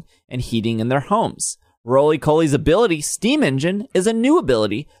cooking and heating in their homes. Roly-Coly's ability, Steam Engine, is a new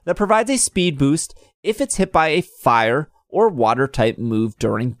ability that provides a speed boost if it's hit by a fire or water type move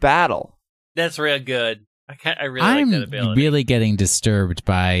during battle. That's real good. I really like that ability. I'm really getting disturbed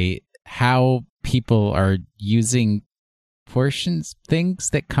by how people are using things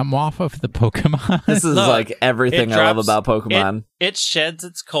that come off of the Pokemon. This is like everything I love about Pokemon. It sheds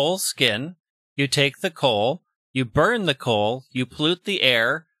its coal skin. You take the coal, you burn the coal, you pollute the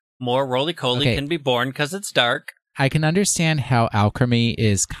air. More Roly-Coly can be born because it's dark. I can understand how alchemy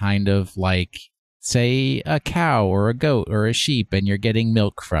is kind of like, say, a cow or a goat or a sheep, and you're getting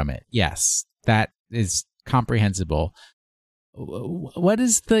milk from it. Yes, that is comprehensible. What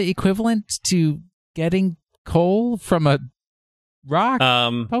is the equivalent to getting coal from a rock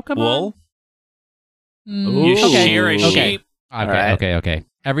Pokemon? Wool. You shear a sheep. Okay.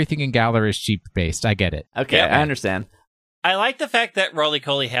 Everything in Galar is sheep-based. I get it. Okay, Yeah. I understand. I like the fact that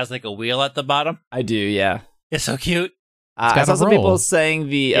Roly-Coly has like a wheel at the bottom. I do, yeah. It's so cute. I saw some roll. people saying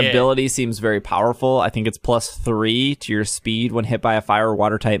the ability seems very powerful. I think it's +3 to your speed when hit by a fire or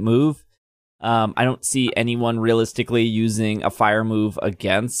water type move. I don't see anyone realistically using a fire move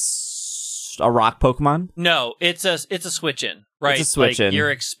against a rock Pokemon. No, it's a switch in, right? It's a switch in. You're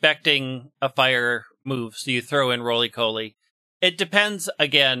expecting a fire move, so you throw in Roly-Coly. It depends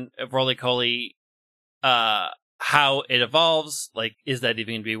again if Roly-Coly, how it evolves. Like, is that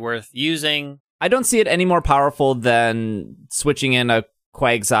even going to be worth using? I don't see it any more powerful than switching in a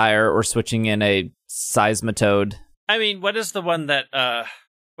Quagsire or switching in a Seismitoad. I mean, what is the one that?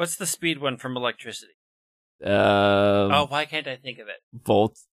 What's the speed one from electricity? Why can't I think of it?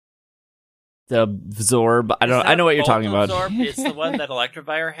 Volt. The Zorb. I know what you're talking about. Zorb? It's the one that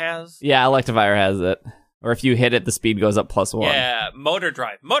Electivire has. Yeah, Electivire has it. Or if you hit it, the speed goes up +1. Yeah, Motor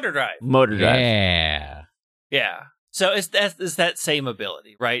Drive. Motor Drive. Yeah. So it's that same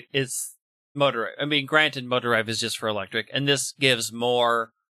ability, right? It's Motor Drive. I mean, granted, Motor Drive is just for electric, and this gives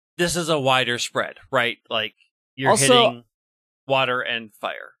more. This is a wider spread, right? Like you're also hitting water and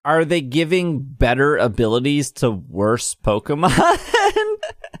fire. Are they giving better abilities to worse Pokemon?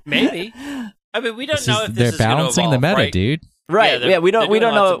 Maybe. I mean, we don't know if this they're is going to balancing evolve, the meta, right? dude. Right. Yeah, we don't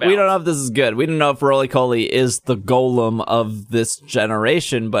know if this is good. We don't know if Roly-Poly is the Golem of this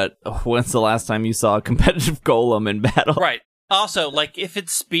generation, but when's the last time you saw a competitive Golem in battle? Right. Also, like, if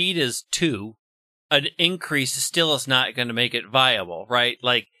its speed is 2, an increase still is not going to make it viable, right?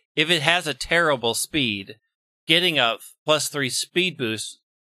 Like, if it has a terrible speed, getting a +3 speed boost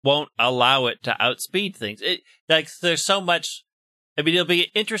won't allow it to outspeed things. There's so much. I mean, it'll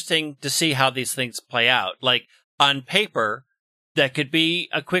be interesting to see how these things play out. Like, on paper, that could be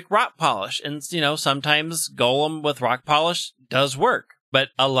a quick rock polish. And, sometimes Golem with rock polish does work, but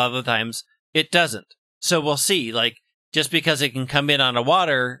a lot of the times it doesn't. So we'll see. Like, just because it can come in on a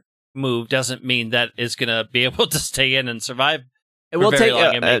water move doesn't mean that it's going to be able to stay in and survive. It will take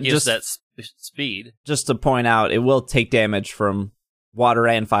long and use that speed. Just to point out, it will take damage from water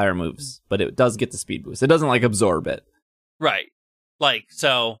and fire moves, but it does get the speed boost. It doesn't, absorb it. Right.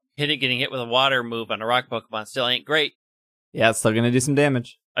 So getting hit with a water move on a rock Pokemon still ain't great. Yeah, it's still going to do some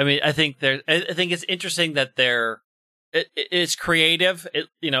damage. I mean, I think it's interesting that it's creative. I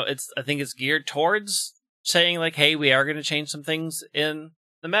think it's geared towards saying, hey, we are going to change some things in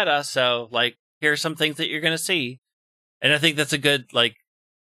the meta. So, here's some things that you're going to see. And I think that's a good,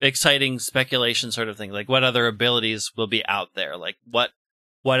 exciting speculation sort of thing. What other abilities will be out there? What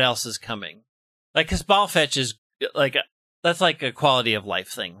else is coming? Because Ball Fetch is, that's a quality of life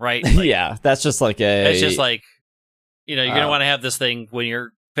thing, right? Yeah, that's just it's just you're going to want to have this thing when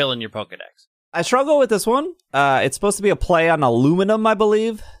you're filling your Pokedex. I struggle with this one. It's supposed to be a play on aluminum, I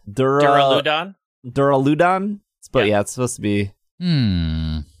believe. Duraludon? Duraludon? But yeah, it's supposed to be...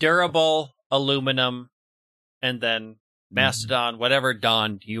 Durable, aluminum, and then Mastodon, whatever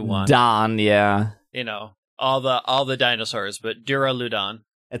Don you want. Don, yeah. All the dinosaurs, but Duraludon.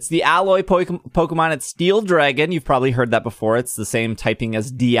 It's the alloy Pokemon. It's Steel Dragon. You've probably heard that before. It's the same typing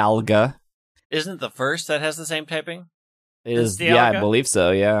as Dialga. Isn't it the first that has the same typing? It is, yeah, I believe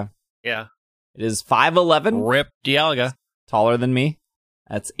so, yeah. Yeah. It is 5'11". Rip Dialga. Taller than me.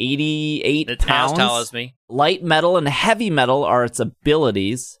 That's 88 it's pounds. As tall as me. Light metal and heavy metal are its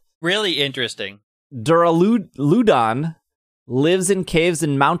abilities. Really interesting. Duraludon lives in caves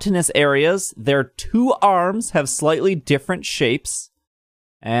in mountainous areas. Their 2 arms have slightly different shapes,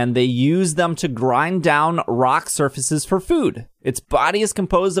 and they use them to grind down rock surfaces for food. Its body is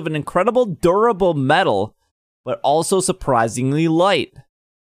composed of an incredible durable metal, but also surprisingly light.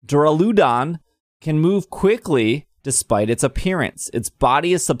 Duraludon can move quickly despite its appearance. Its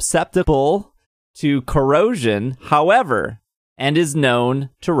body is susceptible to corrosion, however, and is known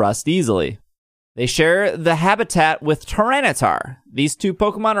to rust easily. They share the habitat with Tyranitar. These 2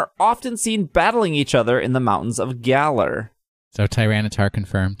 Pokemon are often seen battling each other in the mountains of Galar. So Tyranitar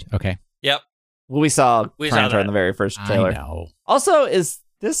confirmed. Okay. Yep. Well, we saw Tyranitar in the very first trailer. I know. Also, is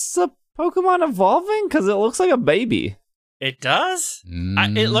this a Pokemon evolving? Because it looks like a baby. It does?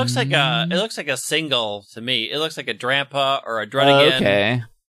 It looks like a single to me. It looks like a Drampa or a Druddigan. Okay.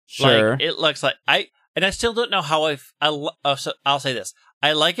 Sure. It looks like I still don't know how I'll say this.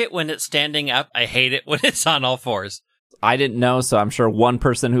 I like it when it's standing up. I hate it when it's on all 4s. I didn't know, so I'm sure one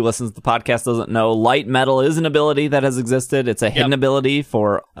person who listens to the podcast doesn't know. Light metal is an ability that has existed. It's a hidden ability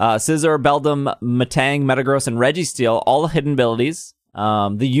for Scizor, Beldum, Metang, Metagross, and Registeel, all hidden abilities.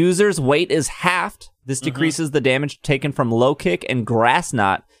 The user's weight is halved. This decreases the damage taken from Low Kick and Grass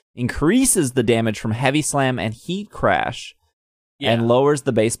Knot, increases the damage from Heavy Slam and Heat Crash, and lowers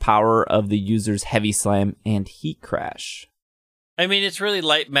the base power of the user's Heavy Slam and Heat Crash. I mean, it's really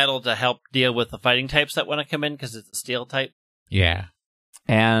light metal to help deal with the fighting types that want to come in because it's a steel type. Yeah.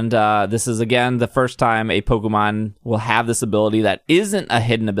 And this is, again, the first time a Pokemon will have this ability that isn't a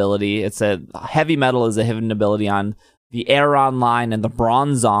hidden ability. It's a heavy metal is a hidden ability on the Aeron line and the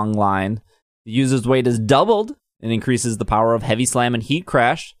Bronzong line. The user's weight is doubled and increases the power of Heavy Slam and Heat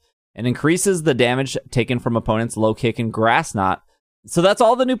Crash, and increases the damage taken from opponents' Low Kick and Grass Knot. So that's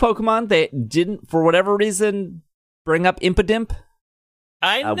all the new Pokemon. They didn't, for whatever reason, bring up Impidimp.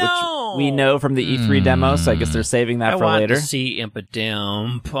 I know. Which we know from the E3 demo, so I guess they're saving that for later. I want to see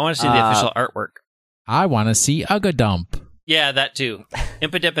Impidimp. I want to see the official artwork. I want to see Ugadump. Yeah, that too.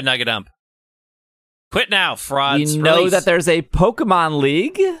 Impidimp and Ugadump. Quit now, frauds. We know that there's a Pokemon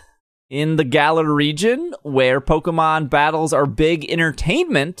League in the Galar region where Pokemon battles are big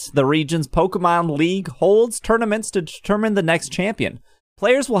entertainment. The region's Pokemon League holds tournaments to determine the next champion.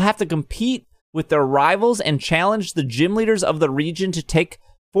 Players will have to compete with their rivals and challenge the gym leaders of the region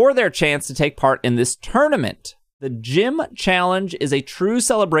for their chance to take part in this tournament. The Gym Challenge is a true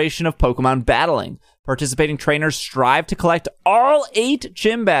celebration of Pokemon battling. Participating trainers strive to collect all 8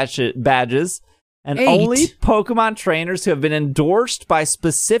 gym badges, and only Pokemon trainers who have been endorsed by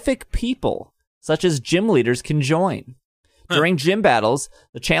specific people, such as gym leaders, can join. During gym battles,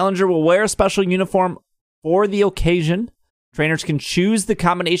 the challenger will wear a special uniform for the occasion. Trainers can choose the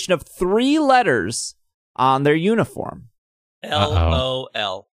combination of 3 letters on their uniform.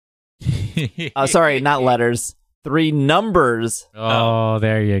 LOL. Sorry, not letters. 3 numbers. Oh,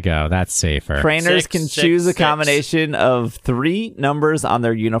 there you go. That's safer. Trainers can choose a combination of 3 numbers on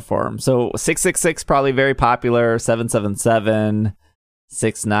their uniform. So 666 probably very popular. 777,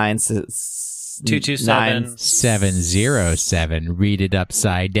 696, 227, 707. Read it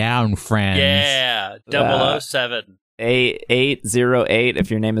upside down, friends. Yeah, 007. 8808 if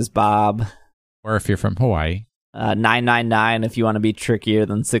your name is Bob. Or if you're from Hawaii. 999 if you want to be trickier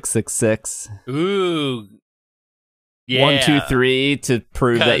than 666. Ooh. Yeah. 123 to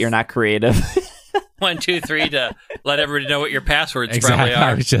prove that you're not creative. 123 to let everybody know what your passwords Exactly. probably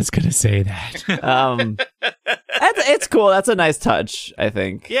are. I was just going to say that. It's cool. That's a nice touch, I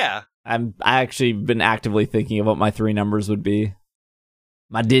think. Yeah. I actually been actively thinking of what my 3 numbers would be.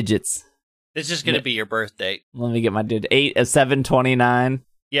 My digits. It's just going to be your birth date. Let me get my 729.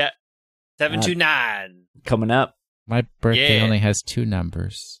 Yeah. 729. Coming up. My birthday only has 2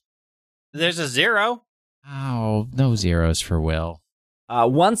 numbers. There's a 0. Oh, no zeros for Will.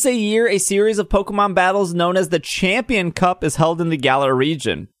 Once a year, a series of Pokemon battles known as the Champion Cup is held in the Galar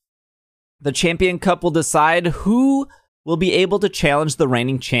region. The Champion Cup will decide who will be able to challenge the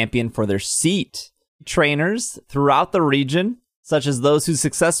reigning champion for their seat. Trainers throughout the region, such as those who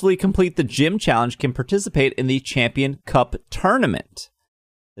successfully complete the gym challenge, can participate in the Champion Cup tournament.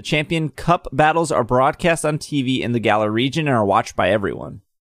 The Champion Cup battles are broadcast on TV in the Galar region and are watched by everyone.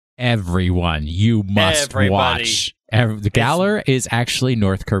 Everyone, you must watch. The Galar is actually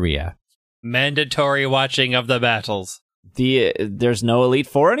North Korea. Mandatory watching of the battles. There's no Elite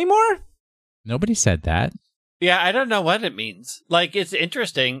Four anymore? Nobody said that. Yeah, I don't know what it means. Like, it's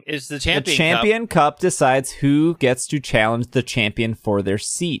interesting. It's the Champion Cup. The Champion Cup decides who gets to challenge the champion for their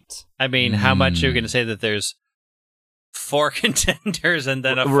seat. I mean, how much are you going to say that there's 4 contenders and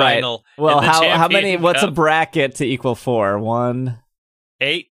then a final? Well, how many? Cup? What's a bracket to equal 4? 1?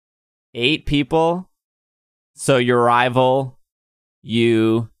 8. 8 people. So your rival,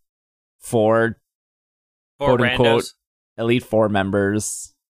 you, 4 quote unquote Elite Four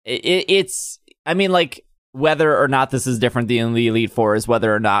members. It's. I mean, like, whether or not this is different than the Elite Four is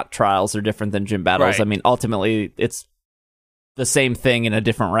whether or not trials are different than gym battles. Right. I mean, ultimately, it's the same thing in a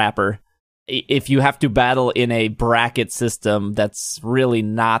different wrapper. If you have to battle in a bracket system, that's really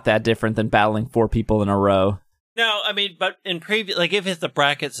not that different than battling 4 people in a row. No, I mean, but in previous, like, if it's the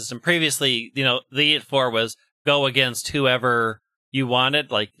bracket system, previously, the Elite Four was go against whoever you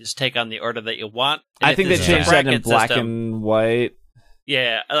wanted, like, just take on the order that you want. And I think they changed that in black and white.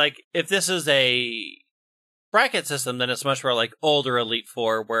 Yeah, like, if this is a bracket system, then it's much more like older Elite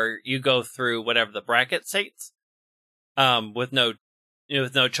Four, where you go through whatever the bracket states, with no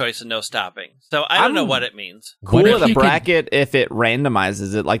choice and no stopping. So I don't know what it means. Cool with a bracket if it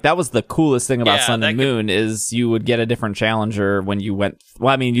randomizes it. Like, that was the coolest thing about Sun and Moon is you would get a different challenger when you went.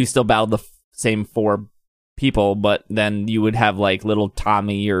 Well, I mean, you still battled the same 4 people, but then you would have like little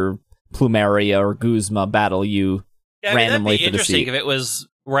Tommy or Plumeria or Guzma battle you randomly for the seat. That'd be interesting if it was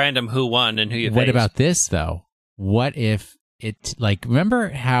random who won and who you faced. What about this though? What if it, like, remember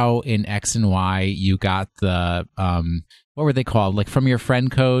how in X and Y you got the what were they called? Like, from your friend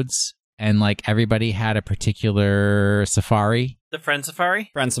codes, and like everybody had a particular safari? The Friend Safari?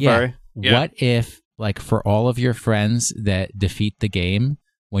 Friend Safari. Yeah. What if, like, for all of your friends that defeat the game,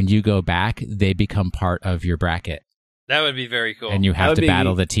 when you go back, they become part of your bracket? That would be very cool. And you have to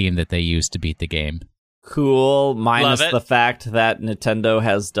battle the team that they used to beat the game. Cool, minus the fact that Nintendo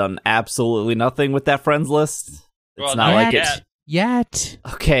has done absolutely nothing with that friends list. It's not like it. Yet.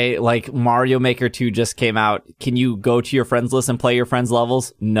 Okay, like Mario Maker 2 just came out. Can you go to your friends list and play your friends'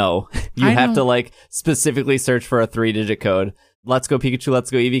 levels? No. You have to, like, specifically search for a 3-digit code. Let's Go Pikachu,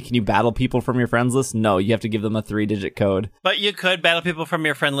 Let's Go Eevee. Can you battle people from your friends list? No, you have to give them a 3-digit code. But you could battle people from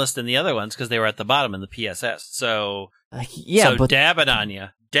your friend list in the other ones because they were at the bottom in the PSS. So, but dab it on you.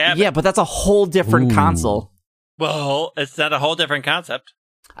 But that's a whole different console. Well, it's not a whole different concept.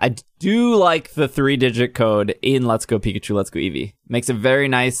 I do like the 3-digit code in Let's Go Pikachu, Let's Go Eevee. Makes it very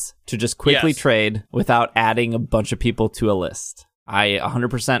nice to just quickly trade without adding a bunch of people to a list. I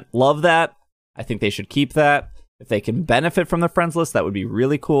 100% love that. I think they should keep that. If they can benefit from the friends list, that would be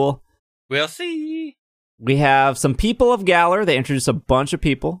really cool. We'll see. We have some people of Galar. They introduced a bunch of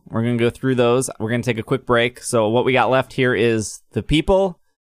people. We're going to go through those. We're going to take a quick break. So what we got left here is the people.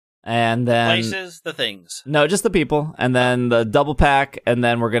 And then places, the things. No, just the people. And then the double pack. And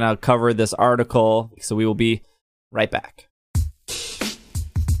then we're going to cover this article. So we will be right back.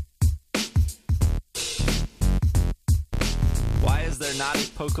 there not a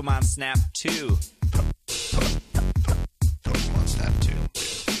Pokemon Snap 2? Pokemon Snap 2.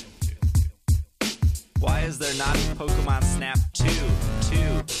 Why is there not a Pokemon Snap 2?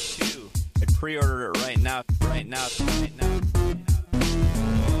 I pre-ordered it right now.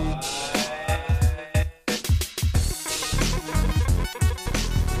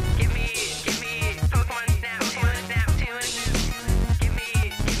 Give me Pokemon Snap 2. Give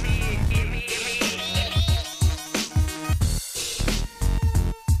me.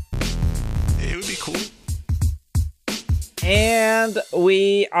 It would be cool. And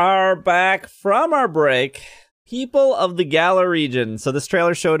we are back from our break. People of the Galar region. So this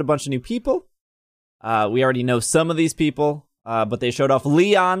trailer showed a bunch of new people. We already know some of these people, but they showed off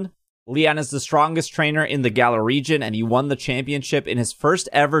Leon. Leon is the strongest trainer in the Galar region, and he won the championship in his first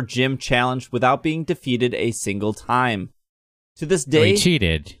ever gym challenge without being defeated a single time. To this So day, he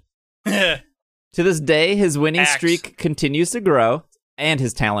cheated. To this day, his winning Axe. streak continues to grow, and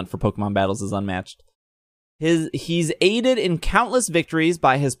his talent for Pokemon battles is unmatched. He's aided in countless victories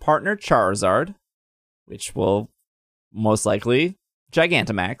by his partner Charizard, which will most likely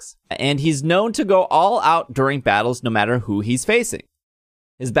Gigantamax, and he's known to go all out during battles no matter who he's facing.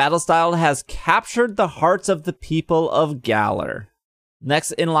 His battle style has captured the hearts of the people of Galar.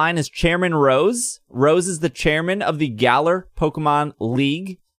 Next in line is Chairman Rose. Rose is the chairman of the Galar Pokemon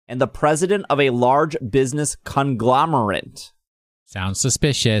League and the president of a large business conglomerate. Sounds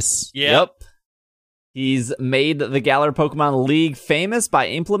suspicious. Yep. He's made the Galar Pokemon League famous by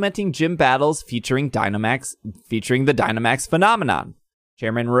implementing gym battles featuring the Dynamax phenomenon.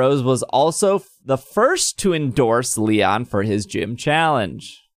 Chairman Rose was also the first to endorse Leon for his gym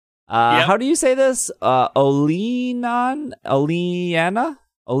challenge. Yep. How do you say this? Oleana?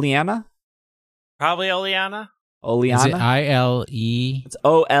 Probably Oleana. Is it Oleana? I-L-E? It's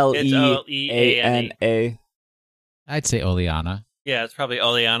Oleana. It's Oleana. I'd say Oleana. Yeah, it's probably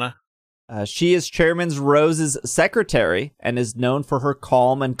Oleana. She is Chairman Rose's secretary and is known for her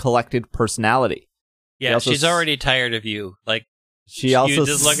calm and collected personality. Yeah, also she's already tired of you. Like, She also you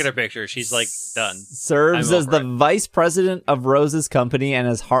just look at her picture. She's like done. Serves I'm as over the vice president of Rose's company and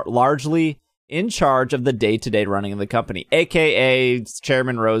is largely in charge of the day-to-day running of the company. AKA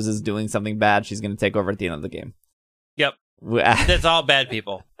Chairman Rose is doing something bad. She's going to take over at the end of the game. Yep, that's all bad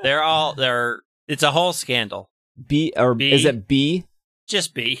people. It's a whole scandal. B. Is it B?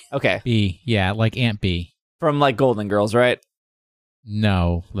 Just B. Okay, B. Yeah, like Aunt B. from like Golden Girls, right?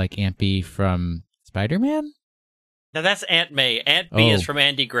 No, like Aunt B from Spider-Man? Now that's Aunt May. Aunt B is Oh. from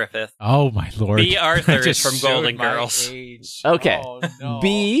Andy Griffith. Oh, my Lord. B. Arthur I is just from showed Golden my Girls. age. Okay. Oh, no.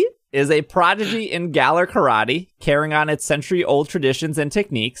 B is a prodigy in Galar karate, carrying on its century-old traditions and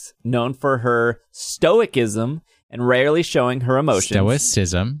techniques, known for her stoicism and rarely showing her emotions.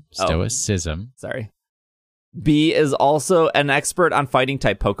 Stoicism. Oh. Stoicism. Sorry. B is also an expert on fighting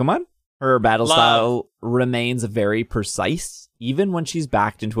type Pokemon. Her battle style remains very precise, even when she's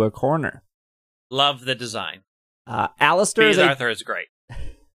backed into a corner. Love the design. Alistair B. is Arthur is great.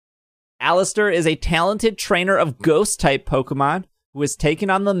 Alistair is a talented trainer of ghost type Pokemon who has taken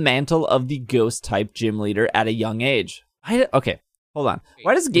on the mantle of the ghost type gym leader at a young age. Okay, hold on.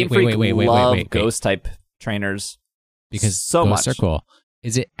 Why does Game Freak love ghost type trainers? Because so ghosts much. are cool.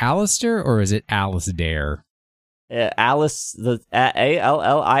 Is it Alistair or is it Alasdair? Alice, the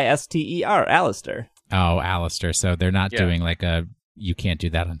Allister, Alistair. Oh, Alistair. So they're not Yeah. doing like a you can't do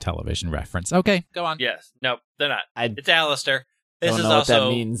that on television reference. Okay, go on. Yes. Nope, they're not. I It's Alistair. This don't is know what that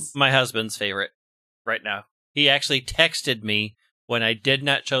also means. my husband's favorite right now. He actually texted me when I did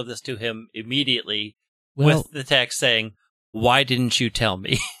not show this to him immediately Well, with the text saying, "Why didn't you tell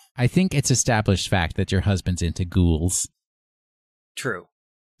me?" I think it's established fact that your husband's into ghouls. True.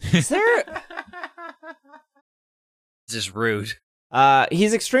 Is there? It's just rude.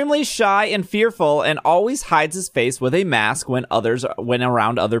 He's extremely shy and fearful, and always hides his face with a mask when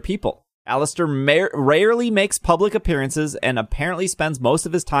around other people. Alistair rarely makes public appearances and apparently spends most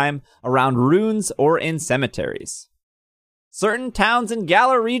of his time around ruins or in cemeteries. Certain towns in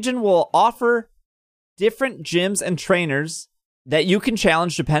Galar region will offer different gyms and trainers that you can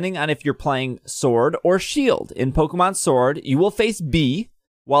challenge depending on if you're playing Sword or Shield. In Pokemon Sword, you will face B,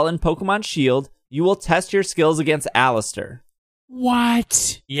 while in Pokemon Shield, you will test your skills against Alistair.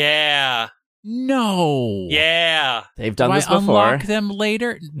 What? Yeah. No. Yeah. They've done Do this I before. unlock them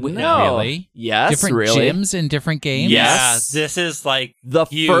later? No. Really? Yes, Different really. gyms in different games? Yes. Yeah. This is like The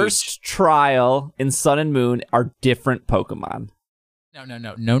huge. first trial in Sun and Moon are different Pokemon.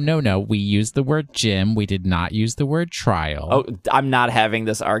 No. We used the word gym. We did not use the word trial. Oh, I'm not having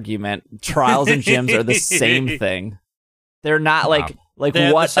this argument. Trials and gyms are the same thing. They're not Wow. Like They're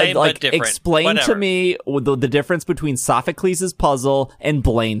the what? same, Like but different. explain Whatever. to me the difference between Sophocles' puzzle and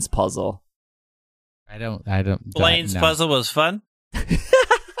Blaine's puzzle. I don't. Blaine's no. puzzle was fun.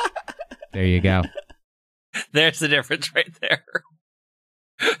 There you go. There's the difference right there.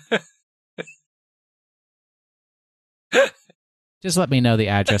 Just let me know the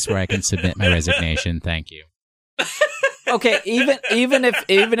address where I can submit my resignation. Thank you. Okay, even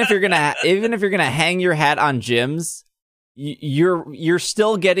if you're gonna hang your hat on gyms, you're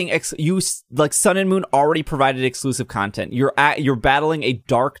still getting like Sun and Moon already provided exclusive content. You're battling a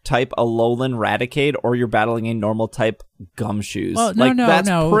dark type Alolan Raticate, or you're battling a normal type Gumshoes. Well, that's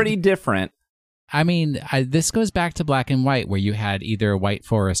no. pretty different. I mean, this goes back to Black and White, where you had either White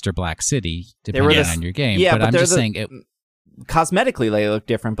Forest or Black City, depending on your game. Yeah, but I'm just saying, cosmetically they look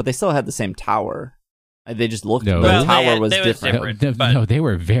different, but they still had the same tower. They just looked. No. The Well, tower was different. no, they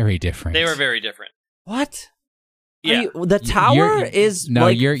were very different. They were very different. What? Yeah. The tower is no.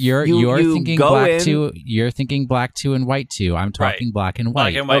 like, you're you thinking go Black in- 2. You're thinking Black 2 and White 2. I'm talking Black and White.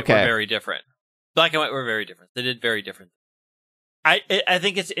 Black and White Okay. were very different. Black and White were very different. They did very different. I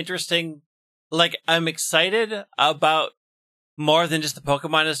think it's interesting. Like, I'm excited about more than just the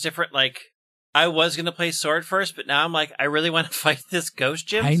Pokemon is different. Like, I was going to play Sword first, but now I'm like, I really want to fight this Ghost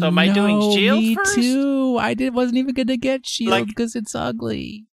Gym. So am I doing Shield me first? too. wasn't even going to get Shield Like- because it's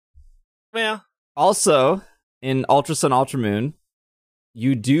ugly. Well, Also, in Ultra Sun, Ultra Moon,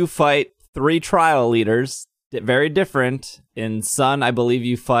 you do fight 3 trial leaders, very different. In Sun, I believe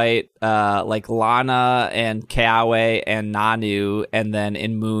you fight like Lana and Kawe and Nanu, and then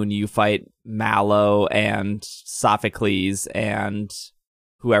in Moon, you fight Mallow and Sophocles and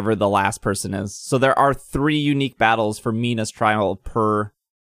whoever the last person is. So there are 3 unique battles for Mina's trial per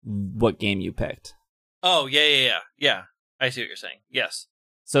what game you picked. oh, yeah. I see what you're saying. Yes.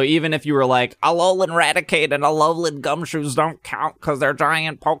 So even if you were like, Alolan Raticate and Alolan Gumshoes don't count because they're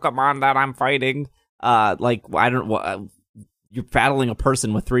giant Pokemon that I'm fighting, you're battling a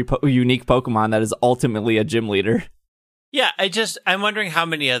person with 3 unique Pokemon that is ultimately a gym leader. Yeah, I'm wondering how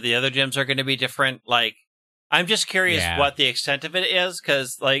many of the other gyms are going to be different. Like, I'm just curious what the extent of it is,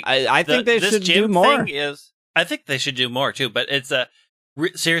 because, like, I think they this should do gym more. thing I think they should do more, too, but it's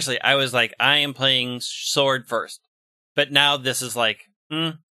seriously, I was like, I am playing Sword first, but now this is like,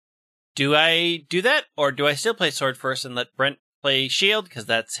 do I do that, or do I still play Sword first and let Brent play Shield, because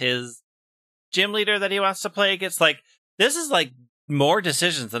that's his gym leader that he wants to play against? Like, this is, like, more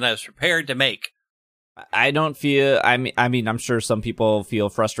decisions than I was prepared to make. I don't feel. I mean, I'm sure some people feel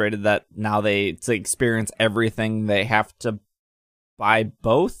frustrated that now to experience everything they have to buy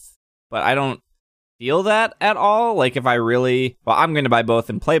both, but I don't feel that at all. Like, if I really, I'm going to buy both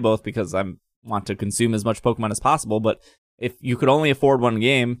and play both because I want to consume as much Pokemon as possible. But if you could only afford one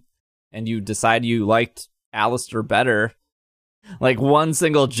game and you decide you liked Alistair better, like, one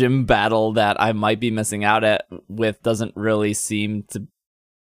single gym battle that I might be missing out with doesn't really seem to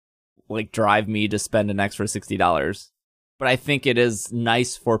like drive me to spend an extra $60. But I think it is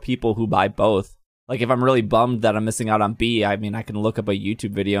nice for people who buy both. Like, if I'm really bummed that I'm missing out on B, I mean, I can look up a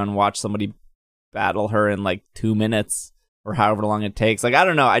YouTube video and watch somebody battle her in like 2 minutes or however long it takes. Like, I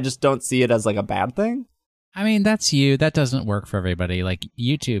don't know. I just don't see it as like a bad thing. I mean, that's you. That doesn't work for everybody. Like,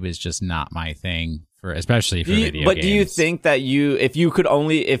 YouTube is just not my thing, especially for video games. But do you think that if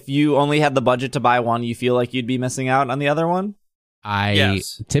you only had the budget to buy one, you feel like you'd be missing out on the other one? I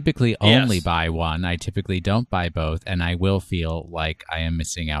typically only buy one. I typically don't buy both, and I will feel like I am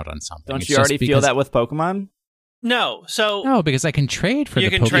missing out on something. Don't you already feel that with Pokemon? No, so No, because I can trade for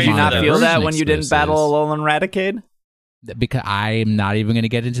You the can Pokemon. trade Did you for not those. feel that version when you didn't battle Alolan Raticate? Because I'm not even going to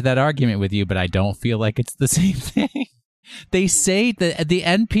get into that argument with you, but I don't feel like it's the same thing. They say that the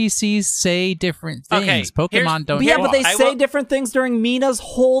NPCs say different things. Okay, Pokemon don't. Yeah, but they I say will- different things during Mina's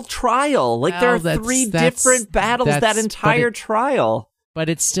whole trial. Like, there are Well, 3 that's- different battles that that's- entire trial. But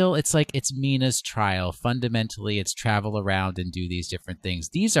it's like it's Mina's trial. Fundamentally, it's travel around and do these different things.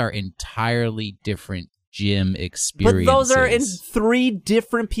 These are entirely different gym experiences. But those are in 3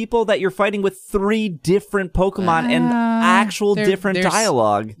 different people that you're fighting with 3 different Pokemon and actual different there's-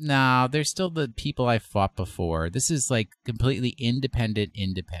 dialogue. No, they're still the people I fought before. This is like completely independent.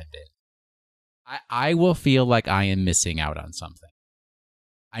 I will feel like I am missing out on something.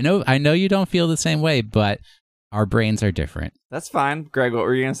 I know you don't feel the same way, but our brains are different. That's fine. Greg, what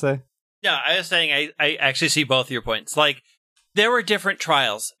were you going to say? No, I was saying I actually see both your points. Like, there were different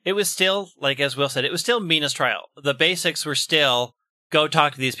trials. It was still, like as Will said, it was still Mina's trial. The basics were still, go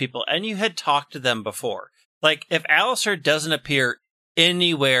talk to these people. And you had talked to them before. Like, if Alistair doesn't appear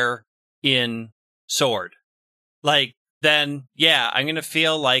anywhere in Sword, like, then, yeah, I'm going to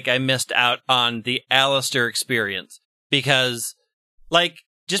feel like I missed out on the Alistair experience. Because Like,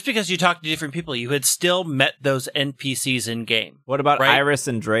 just because you talk to different people, you had still met those NPCs in game. What about right? Iris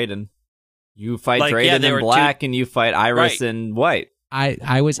and Drayden? You fight Like, Drayden yeah, they in were black, and you fight Iris Right. in white.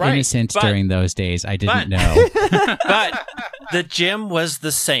 I was Right, innocent but- during those days. I didn't but- know. But the gym was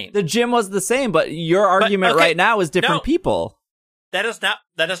the same. The gym was the same, but your argument okay, right now is different no. people. That is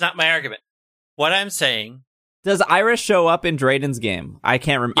not my argument. What I'm saying, Does Iris show up in Drayden's game? I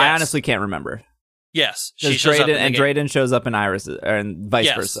can't. I Yes. honestly can't remember. yes, Does she shows up Drayden in the and game. Drayden shows up in Iris, and vice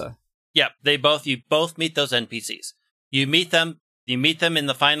Yes. versa. Yep, you both meet those NPCs. You meet them in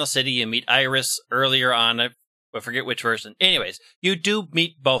the final city. You meet Iris earlier on. I forget which version. Anyways, you do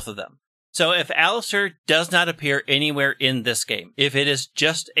meet both of them. So if Alistair does not appear anywhere in this game, if it is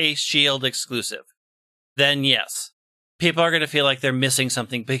just a Shield exclusive, then yes, people are going to feel like they're missing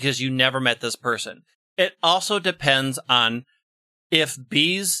something because you never met this person. It also depends on if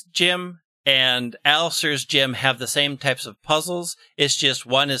B's gym and Alistair's gym have the same types of puzzles. It's just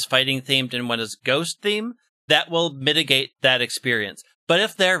one is fighting themed and one is ghost themed. That will mitigate that experience. But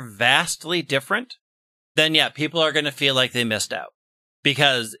if they're vastly different, then yeah, people are going to feel like they missed out.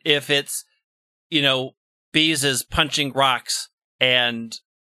 Because if it's, B's is punching rocks and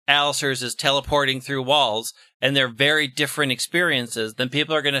Alistair's is teleporting through walls and they're very different experiences, then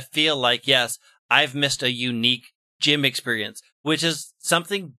people are going to feel like, yes, I've missed a unique gym experience, which is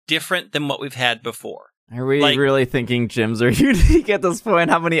something different than what we've had before. Are we Like- really thinking gyms are unique at this point?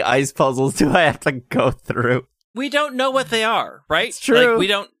 How many ice puzzles do I have to go through? We don't know what they are, right? It's true. Like, we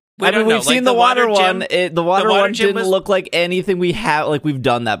don't I mean, know. we've Like, seen the water one. gym- The water one gym didn't was- look like anything we have. Like we've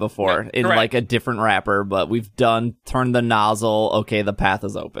done that before in correct. like a different wrapper, but we've turned the nozzle. Okay, the path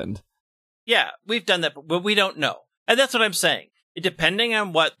is opened. Yeah, we've done that, but we don't know. And that's what I'm saying. Depending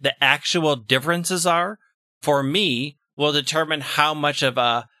on what the actual differences are, for me, will determine how much of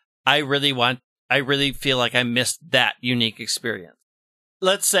a I really feel like I missed that unique experience.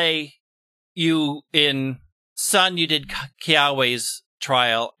 Let's say in Sun, you did Kiawe's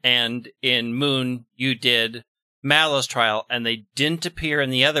trial, and in Moon, you did Mallow's trial, and they didn't appear in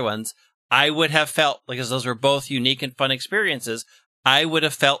the other ones. I would have felt, because those were both unique and fun experiences, I would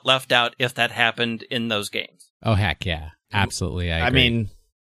have felt left out if that happened in those games. Oh heck yeah, absolutely. I I agree. mean,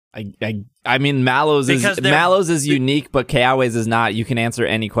 I mean, Mallow's Because they're- Mallow's is unique, but Kiawe's is not. You can answer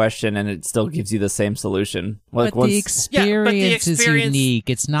any question, and it still gives you the same solution. Like but the experience is unique.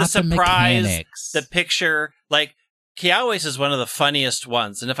 It's not the surprise, mechanics. the picture, like Kiawe's is one of the funniest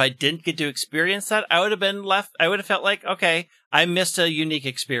ones, and if I didn't get to experience that, I would have felt like, okay, I missed a unique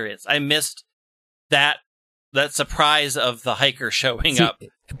experience. I missed that surprise of the hiker showing See, up.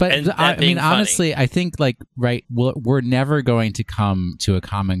 But and that I being mean, funny. honestly, I think we're never going to come to a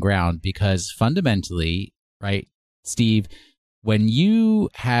common ground because fundamentally, right, Steve, when you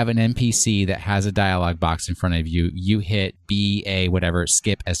have an NPC that has a dialogue box in front of you, you hit B, A, whatever,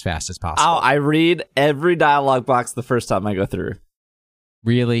 skip as fast as possible. Oh, I read every dialogue box the first time I go through.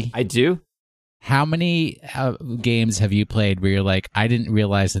 Really? I do. How many games have you played where you're like, I didn't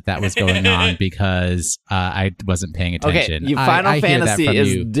realize that was going on because I wasn't paying attention? Okay, Final I hear that Fantasy from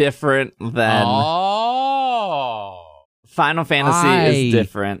is you. different than Final Fantasy is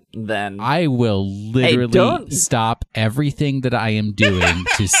different than I will literally don't- stop everything that I am doing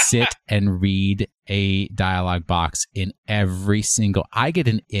to sit and read a dialogue box in every single. I get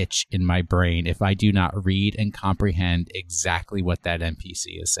an itch in my brain if I do not read and comprehend exactly what that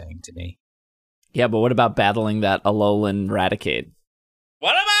NPC is saying to me. Yeah, but what about battling that Alolan Raticate?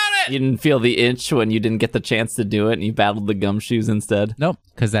 What about it? You didn't feel the itch when you didn't get the chance to do it, and you battled the gumshoes instead. Nope,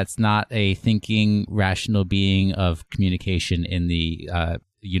 because that's not a thinking, rational being of communication in the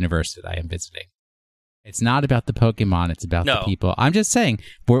universe that I am visiting. It's not about the Pokemon, it's about the No. people. I'm just saying,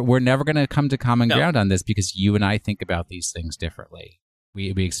 we're never going to come to common No. ground on this because you and I think about these things differently.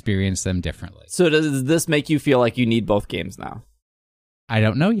 We experience them differently. So does this make you feel like you need both games now? I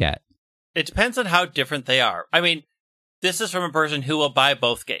don't know yet. It depends on how different they are. I mean, this is from a person who will buy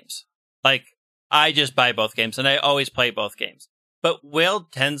both games. Like, I just buy both games, and I always play both games. But Will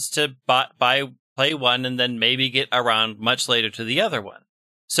tends to play one and then maybe get around much later to the other one.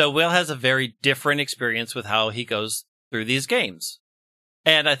 So Will has a very different experience with how he goes through these games.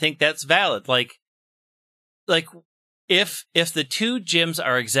 And I think that's valid. Like if the two gyms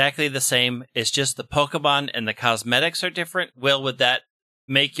are exactly the same, it's just the Pokemon and the cosmetics are different, Will, would that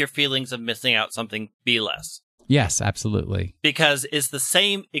make your feelings of missing out something be less? Yes, absolutely. Because it's the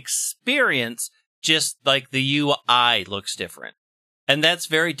same experience, just like the UI looks different. And that's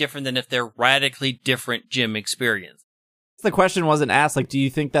very different than if they're radically different gym experience. The question wasn't asked, like, do you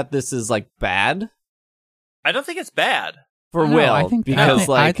think that this is, like, bad I don't think it's bad. for No, Will? I think because,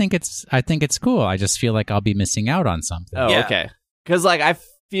 I think it's cool. I just feel like I'll be missing out on something. Oh, Yeah. okay. Because like I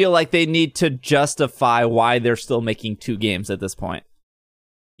feel like they need to justify why they're still making 2 games at this point.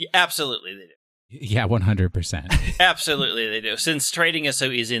 Yeah, absolutely, they do. Yeah, 100%. Absolutely, they do. Since trading is so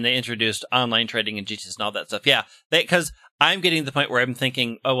easy, and they introduced online trading and GTS and all that stuff. Yeah, because I'm getting to the point where I'm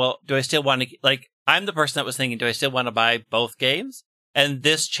thinking, oh well, do I still want to like? I'm the person that was thinking, do I still want to buy both games? And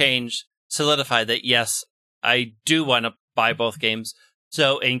this change solidified that yes, I do want to buy both games.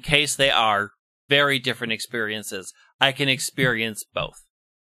 So in case they are very different experiences, I can experience both.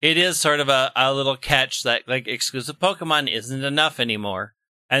 It is sort of a little catch that like exclusive Pokemon isn't enough anymore,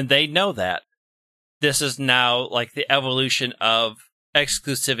 and they know that. This is now like the evolution of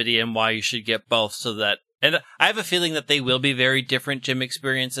exclusivity and why you should get both so that, and I have a feeling that they will be very different gym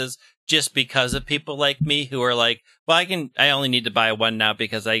experiences just because of people like me who are like, well, I only need to buy one now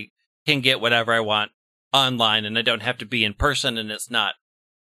because I can get whatever I want online and I don't have to be in person and it's not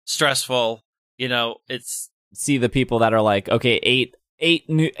stressful. You know, it's see the people that are like, okay, eight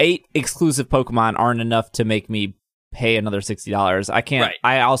exclusive Pokemon aren't enough to make me pay another $60. I can't. Right.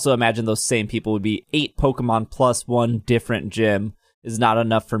 I also imagine those same people would be 8 Pokemon plus 1 different gym is not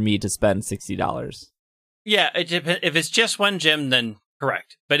enough for me to spend $60. Yeah, it depends. If it's just one gym, then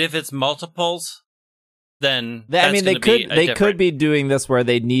correct. But if it's multiples, then I mean, they could be doing this where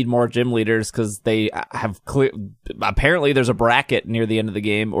they need more gym leaders because they have apparently there's a bracket near the end of the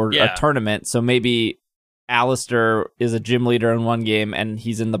game or a tournament. So maybe Alistair is a gym leader in one game and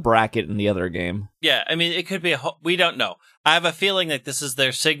he's in the bracket in the other game. Yeah, I mean, it could be we don't know. I have a feeling that this is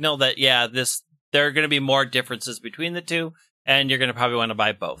their signal that, yeah, there are going to be more differences between the two, and you're going to probably want to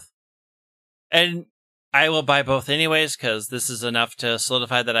buy both. And I will buy both anyways, because this is enough to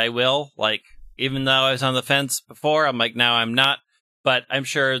solidify that I will. Like, even though I was on the fence before, I'm like, now I'm not. But I'm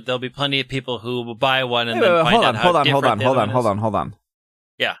sure there'll be plenty of people who will buy one and then find out how different the other one is. Hold on.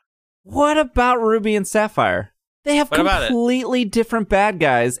 Yeah. What about Ruby and Sapphire? They have completely different bad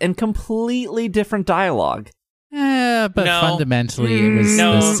guys and completely different dialogue. But fundamentally, it was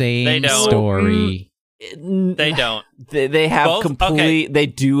the same story. They don't. They have both, complete. Okay. They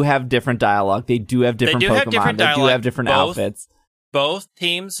do have different dialogue. They do have different Pokemon. They do have different outfits. Both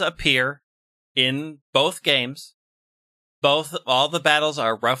teams appear in both games. All the battles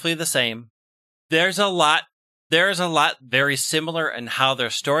are roughly the same. There's a lot very similar in how their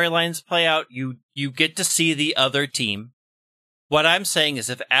storylines play out. You get to see the other team. What I'm saying is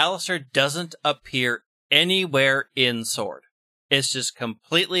if Alistair doesn't appear anywhere in Sword, it's just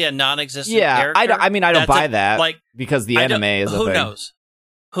completely a non-existent character. I don't buy that because the anime is a thing.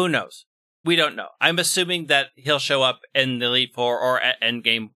 Who knows? We don't know. I'm assuming that he'll show up in the Elite Four or at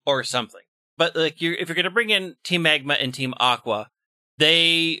Endgame or something. But like, if you're going to bring in Team Magma and Team Aqua,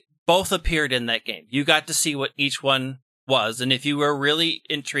 they both appeared in that game. You got to see what each one was, and if you were really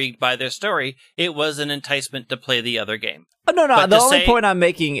intrigued by their story, it was an enticement to play the other game. Oh, no. The only point I'm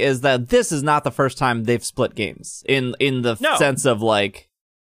making is that this is not the first time they've split games in the sense of like,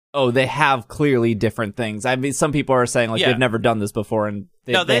 oh, they have clearly different things. I mean, some people are saying like they've never done this before, and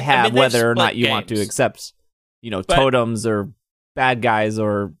they have, whether or not you want to accept, totems or bad guys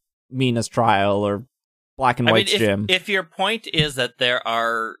or Mina's Trial or Black and White's Gym. If your point is that there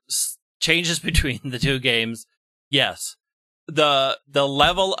are changes between the two games, yes. The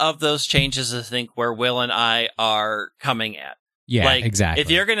level of those changes is, I think, where Will and I are coming at. Yeah, exactly.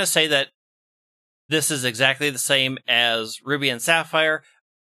 If you're going to say that this is exactly the same as Ruby and Sapphire,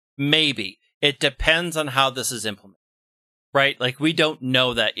 maybe. It depends on how this is implemented, right? Like, we don't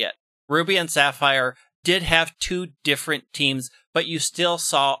know that yet. Ruby and Sapphire did have 2 different teams, but you still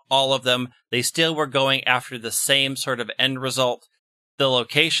saw all of them. They still were going after the same sort of end result. The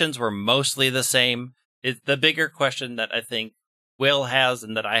locations were mostly the same. The bigger question that I think Will has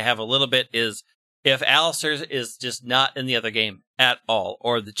and that I have a little bit is if Alistair is just not in the other game at all,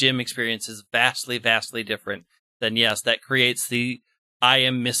 or the gym experience is vastly, vastly different, then yes, that creates the I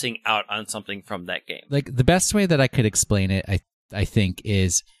am missing out on something from that game. Like, the best way that I could explain it, I think,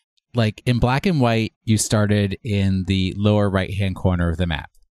 is like in Black and White, you started in the lower right-hand corner of the map.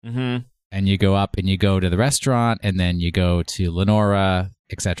 Mm-hmm. And you go up and you go to the restaurant, and then you go to Lenora,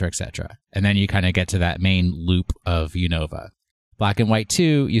 etc., etc. And then you kind of get to that main loop of Unova. Black and White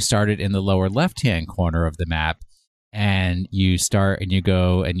 2, you started in the lower left-hand corner of the map, and you start and you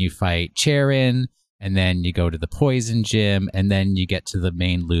go and you fight Charon, and then you go to the Poison Gym, and then you get to the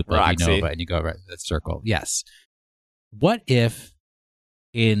main loop of Unova, and you go around that circle. Yes. What if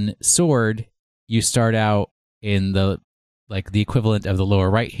in Sword, you start out in the equivalent of the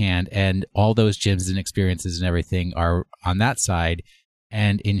lower right hand, and all those gyms and experiences and everything are on that side,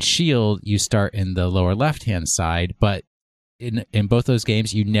 and in Shield, you start in the lower left hand side, but in both those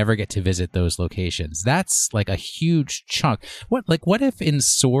games, you never get to visit those locations. That's like a huge chunk. What if in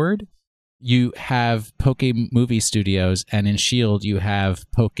Sword you have Poke Movie Studios and in Shield you have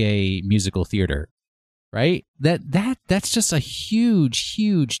Poke Musical Theater, right? That's just a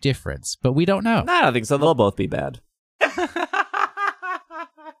huge difference. But we don't know. No, I don't think so. They'll both be bad.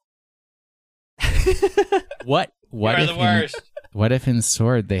 What You're if the worst. what if in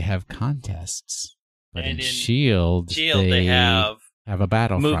Sword they have contests, but And in in Shield they have a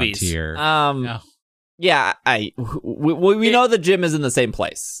battle movies. frontier? No. Yeah, we know the gym is in the same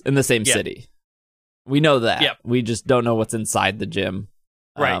place, in the same city. We know that. Yep. We just don't know what's inside the gym.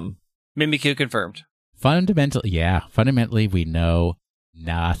 Right. Mimikyu confirmed. Fundamentally, we know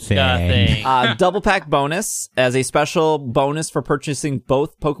nothing. Double pack bonus. As a special bonus for purchasing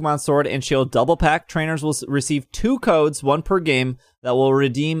both Pokemon Sword and Shield double pack, trainers will receive 2 codes, 1 per game, that will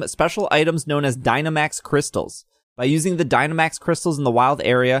redeem special items known as Dynamax Crystals. By using the Dynamax Crystals in the wild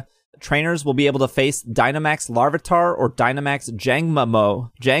area, trainers will be able to face Dynamax Larvitar or Dynamax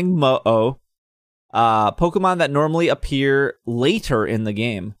Jangmo-O, Pokemon that normally appear later in the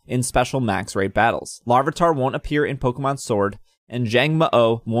game in special max raid battles. Larvitar won't appear in Pokemon Sword, and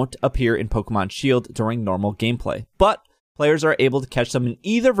Jangmo-O won't appear in Pokemon Shield during normal gameplay. But players are able to catch them in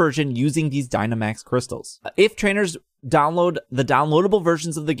either version using these Dynamax Crystals. If trainers download the downloadable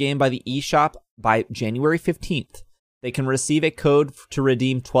versions of the game by the eShop by January 15th, they can receive a code to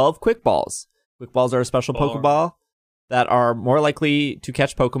redeem 12 Quick Balls. Quick Balls are a special Pokeball that are more likely to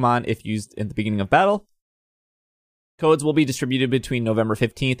catch Pokemon if used in the beginning of battle. Codes will be distributed between November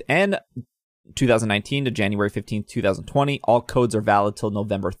 15th and 2019 to January 15th, 2020. All codes are valid till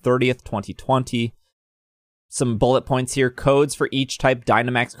November 30th, 2020. Some bullet points here. Codes for each type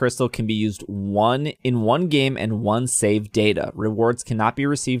Dynamax Crystal can be used in one game and 1 save data. Rewards cannot be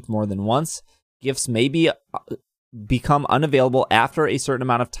received more than once. Gifts may become unavailable after a certain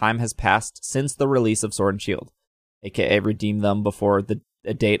amount of time has passed since the release of Sword and Shield, aka redeem them before the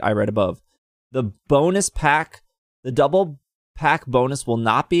date I read above. The bonus pack, the double pack bonus, will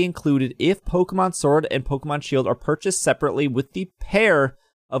not be included if Pokemon Sword and Pokemon Shield are purchased separately with the pair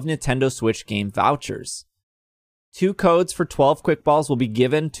of Nintendo Switch game vouchers. 2 codes for 12 Quick Balls will be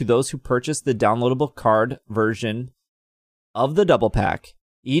given to those who purchase the downloadable card version of the double pack.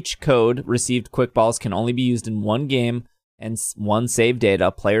 Each code received Quick Balls can only be used in 1 game and 1 save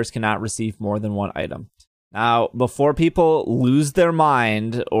data. Players cannot receive more than 1 item. Now, before people lose their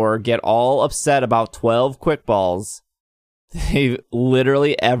mind or get all upset about 12 Quick Balls,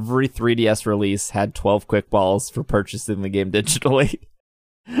 literally every 3DS release had 12 Quick Balls for purchasing the game digitally.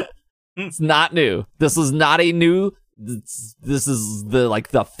 It's not new. This is not a new. This is the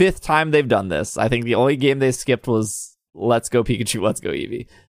 5th time they've done this. I think the only game they skipped was Let's Go Pikachu, Let's Go Eevee.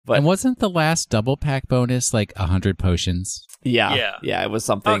 And wasn't the last double pack bonus like 100 potions? Yeah. It was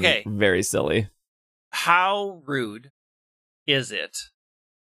something very silly. How rude is it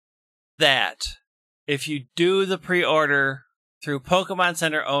that if you do the pre-order through Pokemon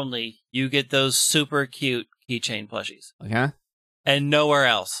Center only, you get those super cute keychain plushies? Okay. And nowhere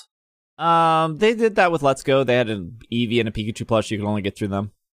else. They did that with Let's Go. They had an Eevee and a Pikachu plush. You could only get through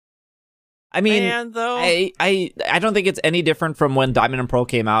them. I mean, I don't think it's any different from when Diamond and Pearl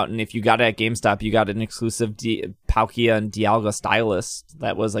came out, and if you got it at GameStop, you got an exclusive Palkia and Dialga Stylist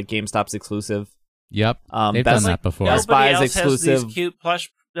that was like GameStop's exclusive. Yep, they've done that before. Best Buy is exclusive. Has these cute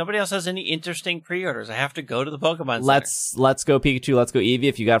plush. Nobody else has any interesting pre-orders. I have to go to the Pokemon Center. Let's Go Pikachu, Let's Go Eevee.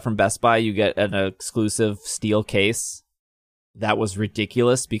 If you got it from Best Buy, you get an exclusive steel case. That was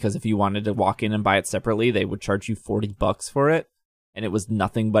ridiculous because if you wanted to walk in and buy it separately, they would charge you $40 for it. And it was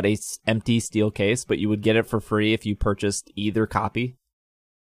nothing but a empty steel case, but you would get it for free if you purchased either copy.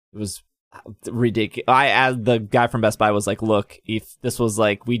 It was ridiculous. The guy from Best Buy was like, look, if this was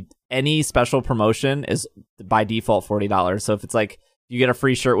like, any special promotion is by default $40. So if it's like, you get a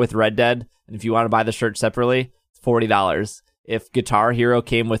free shirt with Red Dead, and if you want to buy the shirt separately, it's $40. If Guitar Hero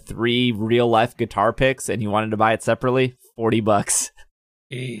came with 3 real life guitar picks and you wanted to buy it separately, $40.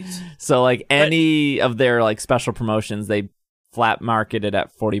 So like any of their like special promotions, they flat marketed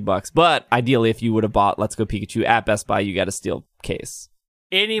at $40. But ideally, if you would have bought Let's Go Pikachu at Best Buy, you got a steel case.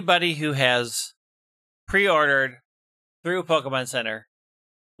 Anybody who has pre-ordered through Pokemon Center,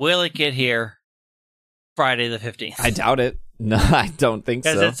 will it get here Friday the 15th? I doubt it. No, I don't think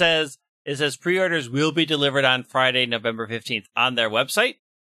so. Because it says pre-orders will be delivered on Friday, November 15th on their website.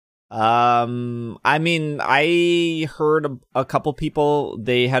 I mean, I heard a couple people,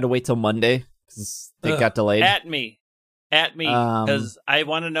 they had to wait till Monday because they got delayed. At me, because I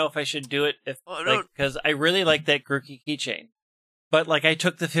want to know if I should do it. Because I really like that Grookey keychain. but like I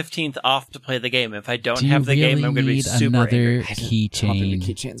took the 15th off to play the game. If I don't Do have the you game, really I'm going to be need super another angry. I don't think keychain?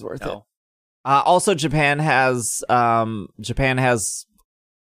 the keychain's worth it. No. Also, Japan has 8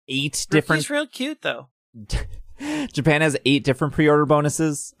 different. He's real cute though. Japan has 8 different pre-order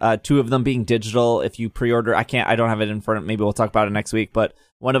bonuses. 2 of them being digital. If you pre-order, I don't have it in front. Maybe we'll talk about it next week. But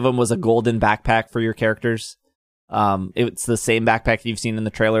one of them was a golden backpack for your characters. It's the same backpack you've seen in the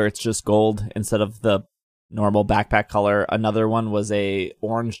trailer. It's just gold instead of the normal backpack color. Another one was a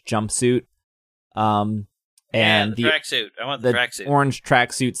orange jumpsuit. And the tracksuit. I want the tracksuit. Orange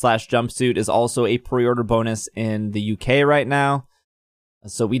tracksuit / jumpsuit is also a pre-order bonus in the UK right now.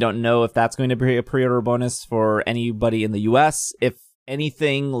 So we don't know if that's going to be a pre-order bonus for anybody in the US. If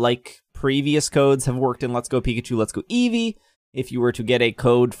anything like previous codes have worked in Let's Go Pikachu, Let's Go Eevee, if you were to get a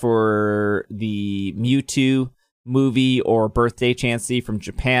code for the Mewtwo movie or Birthday Chansey from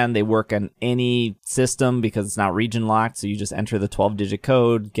Japan, they work on any system because it's not region locked. So you just enter the 12-digit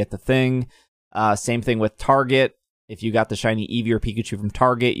code, get the thing. Same thing with Target. If you got the shiny Eevee or Pikachu from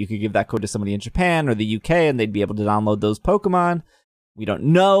Target, you could give that code to somebody in Japan or the UK and they'd be able to download those Pokemon. We don't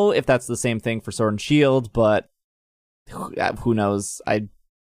know if that's the same thing for Sword and Shield, but who knows?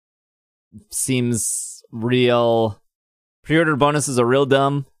 Seems real. Pre-order bonuses are real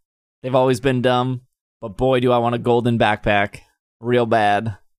dumb. They've always been dumb, but boy, do I want a golden backpack. Real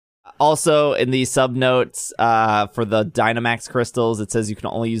bad. Also, in the sub notes for the Dynamax crystals, it says you can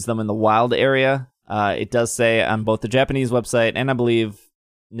only use them in the wild area. It does say on both the Japanese website and I believe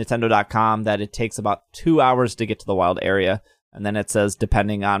Nintendo.com that it takes about 2 hours to get to the wild area. And then it says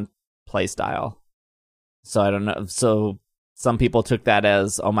depending on playstyle. So I don't know. So some people took that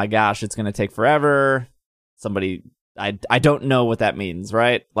as, oh my gosh, it's going to take forever. Somebody, I don't know what that means,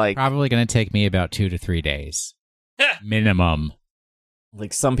 right? Like Probably going to take me about 2 to 3 days. Minimum.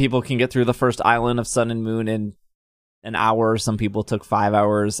 Like some people can get through the first island of Sun and Moon in an hour. Some people took 5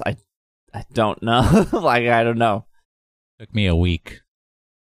 hours. I don't know. Like, I don't know. Took me a week.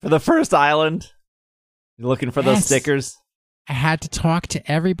 For the first island, you're looking for those stickers. I had to talk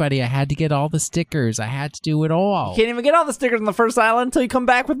to everybody. I had to get all the stickers. I had to do it all. You can't even get all the stickers on the first island until you come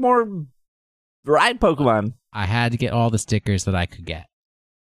back with more ride Pokemon. I had to get all the stickers that I could get.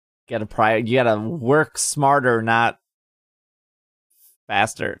 You gotta work smarter, not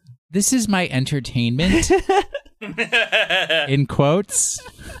faster. This is my entertainment. In quotes.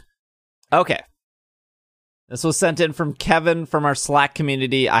 Okay. This was sent in from Kevin from our Slack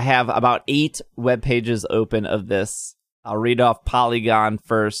community. I have about 8 web pages open of this. I'll read off Polygon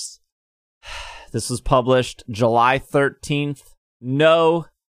first. This was published July 13th. No,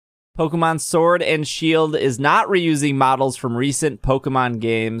 Pokemon Sword and Shield is not reusing models from recent Pokemon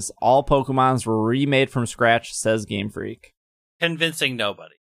games. All Pokemons were remade from scratch, says Game Freak. Convincing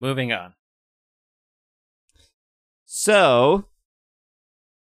nobody. Moving on. So,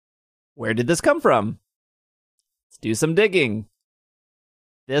 where did this come from? Let's do some digging.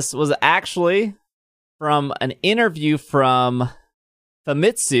 This was actually from an interview from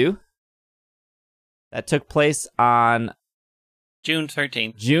Famitsu that took place on June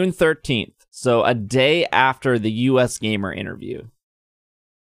 13th. June 13th. So a day after the US Gamer interview.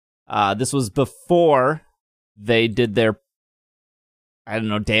 This was before they did their,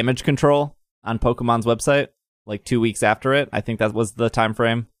 damage control on Pokemon's website. Like 2 weeks after it. I think that was the time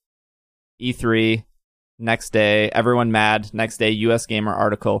frame. E3, next day, everyone mad. Next day, US Gamer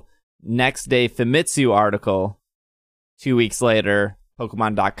article. Next day, Famitsu article. 2 weeks later,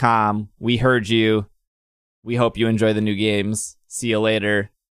 Pokemon.com. We heard you. We hope you enjoy the new games. See you later.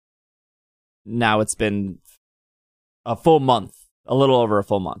 Now it's been a full month. A little over a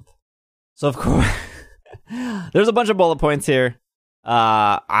full month. So, of course, there's a bunch of bullet points here.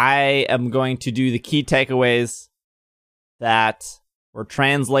 I am going to do the key takeaways that were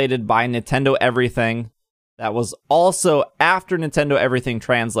translated by Nintendo Everything. That was also after Nintendo Everything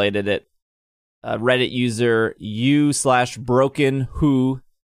translated it. Reddit user u/brokenwho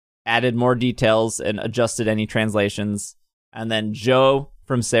added more details and adjusted any translations. And then Joe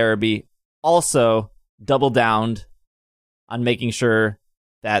from Cerebi also double downed on making sure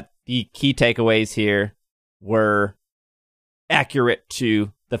that the key takeaways here were accurate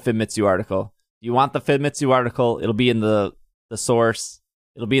to the Famitsu article. If you want the Famitsu article, it'll be in the source.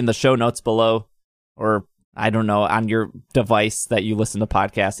 It'll be in the show notes below, or I don't know, on your device that you listen to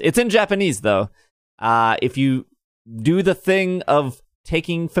podcasts. It's in Japanese, though. If you do the thing of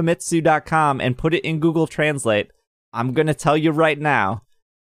taking Famitsu.com and put it in Google Translate, I'm going to tell you right now,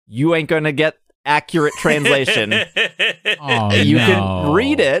 you ain't going to get accurate translation. You can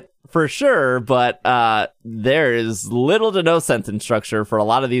read it for sure, but there is little to no sentence structure for a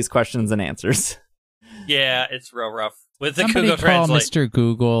lot of these questions and answers. Yeah, it's real rough. with the Somebody Google call Translate. Mr.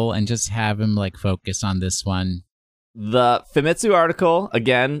 Google and just have him focus on this one. The Famitsu article,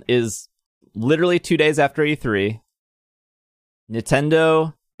 again, is literally 2 days after E3.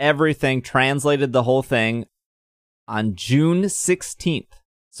 Nintendo, everything, translated the whole thing on June 16th.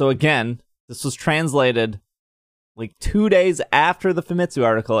 So again, this was translated 2 days after the Famitsu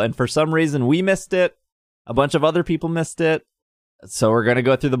article, and for some reason we missed it. A bunch of other people missed it. So we're going to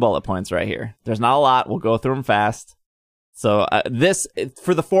go through the bullet points right here. There's not a lot. We'll go through them fast. So this,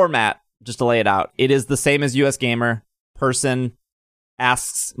 for the format, just to lay it out, it is the same as US Gamer. Person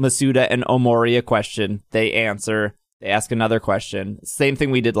asks Masuda and Omori a question. They answer. They ask another question. Same thing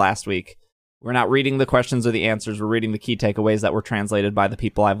we did last week. We're not reading the questions or the answers. We're reading the key takeaways that were translated by the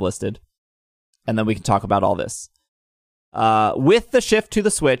people I've listed. And then we can talk about all this. With the shift to the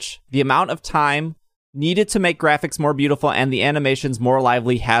Switch, the amount of time needed to make graphics more beautiful and the animations more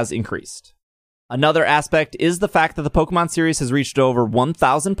lively has increased. Another aspect is the fact that the Pokemon series has reached over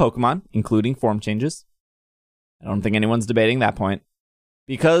 1,000 Pokemon, including form changes. I don't think anyone's debating that point.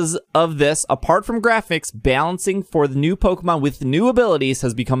 Because of this, apart from graphics, balancing for the new Pokemon with new abilities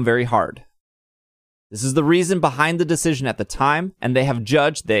has become very hard. This is the reason behind the decision at the time, and they have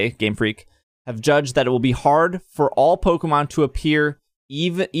judged, Game Freak, have judged that it will be hard for all Pokemon to appear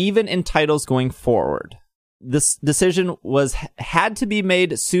even in titles going forward. This decision had to be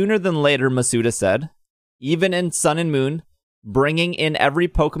made sooner than later, Masuda said. Even in Sun and Moon, bringing in every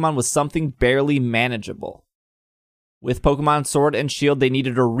Pokemon was something barely manageable. With Pokemon Sword and Shield, they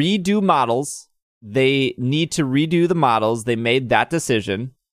needed to redo models. They need to redo the models. They made that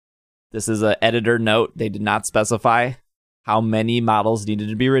decision. This is an editor note. They did not specify how many models needed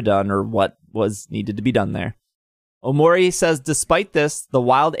to be redone or what was needed to be done there. Omori says, despite this, the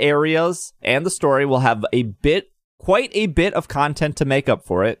wild areas and the story will have quite a bit of content to make up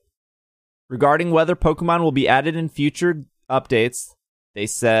for it. Regarding whether Pokemon will be added in future updates, they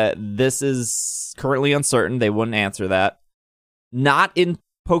said this is currently uncertain. They wouldn't answer that. Not in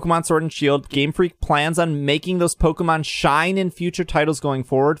Pokemon Sword and Shield. Game Freak plans on making those Pokemon shine in future titles going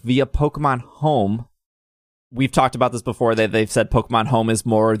forward via Pokemon Home. We've talked about this before. They've said Pokemon Home is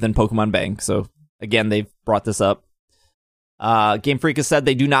more than Pokemon Bank. So, again, they've brought this up. Game Freak has said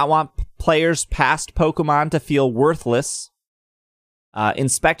they do not want players past Pokemon to feel worthless.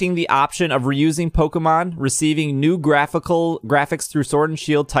 Inspecting the option of reusing Pokemon, receiving new graphics through Sword and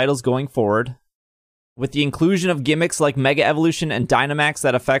Shield titles going forward. With the inclusion of gimmicks like Mega Evolution and Dynamax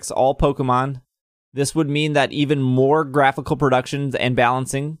that affects all Pokemon, this would mean that even more graphical productions and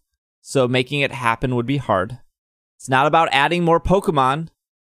balancing, so making it happen would be hard. It's not about adding more Pokemon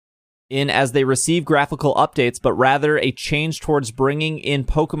in as they receive graphical updates, but rather a change towards bringing in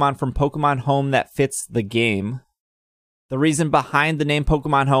Pokemon from Pokemon Home that fits the game. The reason behind the name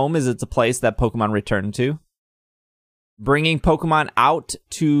Pokemon Home is it's a place that Pokemon return to. Bringing Pokemon out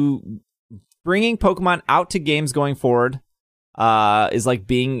to games going forward is like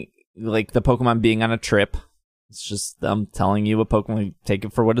the Pokemon being on a trip. It's just them telling you a Pokemon, take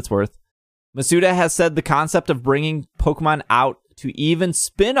it for what it's worth. Masuda has said the concept of bringing Pokemon out to even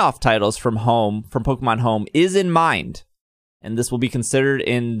spin-off titles from Pokemon Home is in mind, and this will be considered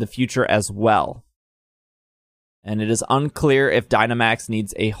in the future as well. And it is unclear if Dynamax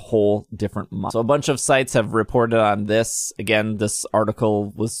needs a whole different model. So a bunch of sites have reported on this. Again, this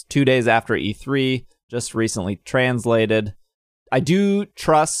article was 2 days after E3, just recently translated. I do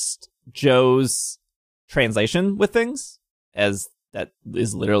trust Joe's translation with things, as that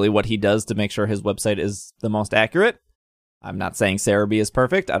is literally what he does to make sure his website is the most accurate. I'm not saying Cerebi is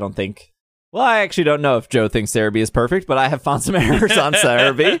perfect. I actually don't know if Joe thinks Cerebi is perfect, but I have found some errors on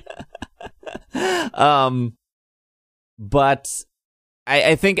Cerebi. But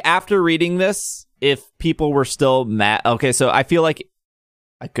I think after reading this, if people were still mad, okay, so I feel like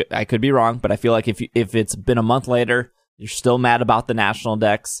I could be wrong, but I feel like if it's been a month later, you're still mad about the national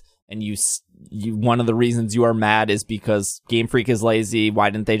decks, and you one of the reasons you are mad is because Game Freak is lazy. Why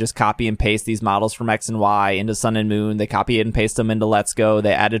didn't they just copy and paste these models from X and Y into Sun and Moon? They copy and paste them into Let's Go.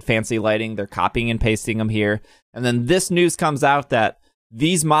 They added fancy lighting. They're copying and pasting them here. And then this news comes out that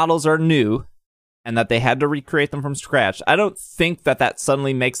these models are new and that they had to recreate them from scratch. I don't think that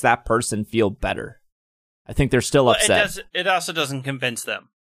suddenly makes that person feel better. I think they're still upset. It also doesn't convince them.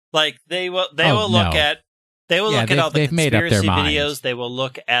 Like they will look at all the conspiracy videos. They will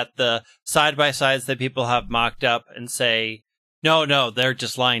look at the side-by-sides that people have mocked up and say, no, they're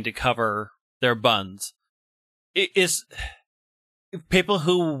just lying to cover their buns. It is people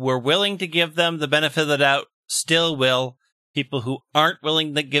who were willing to give them the benefit of the doubt still will. People who aren't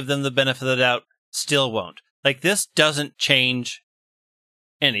willing to give them the benefit of the doubt still won't. Like, this doesn't change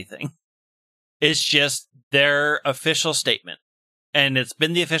anything. It's just their official statement. And it's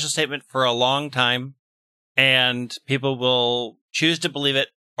been the official statement for a long time. And people will choose to believe it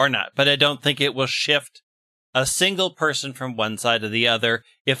or not. But I don't think it will shift a single person from one side to the other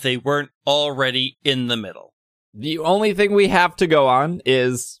if they weren't already in the middle. The only thing we have to go on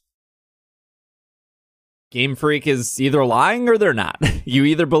is Game Freak is either lying or they're not. You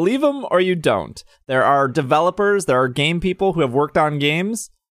either believe them or you don't. There are developers, there are game people who have worked on games,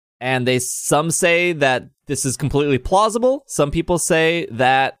 and some say that this is completely plausible. Some people say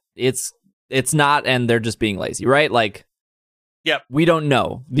that it's not, and they're just being lazy, right? Like, yep. We don't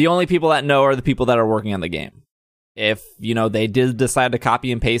know. The only people that know are the people that are working on the game. If, they did decide to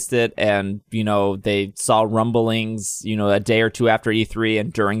copy and paste it and, they saw rumblings, a day or two after E3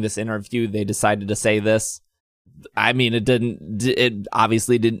 and during this interview, they decided to say this. I mean, it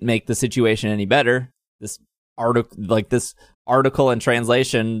obviously didn't make the situation any better. This article and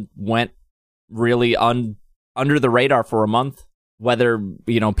translation went really under the radar for a month. Whether,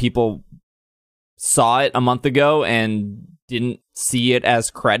 people saw it a month ago and didn't see it as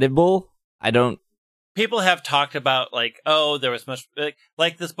credible, I don't. People have talked about there was much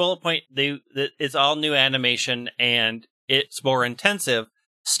like this bullet point. It's all new animation and it's more intensive.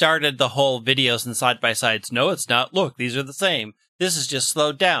 Started the whole videos and side by sides. No, it's not. Look, these are the same. This is just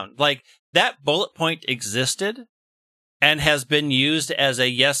slowed down. Like that bullet point existed and has been used as a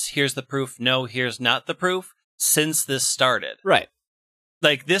yes, here's the proof. No, here's not the proof since this started. Right.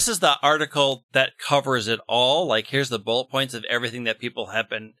 Like this is the article that covers it all. Like here's the bullet points of everything that people have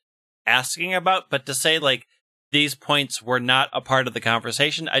been asking about, but to say these points were not a part of the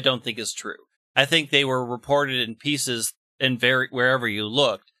conversation, I don't think is true. I think they were reported in pieces and wherever you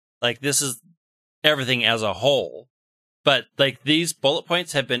looked. Like this is everything as a whole, but these bullet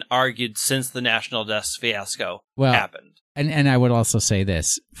points have been argued since the National Desk fiasco happened. And I would also say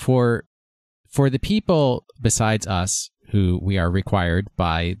this for the people besides us who we are required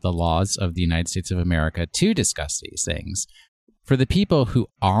by the laws of the United States of America to discuss these things. For the people who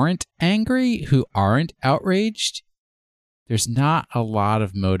aren't angry, who aren't outraged, there's not a lot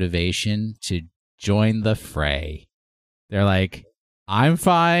of motivation to join the fray. They're like, I'm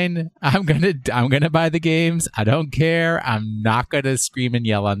fine. I'm gonna buy the games. I don't care. I'm not gonna scream and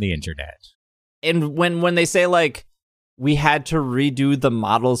yell on the internet. And when they say we had to redo the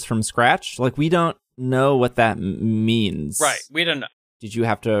models from scratch, we don't know what that means. Right. We don't know. Did you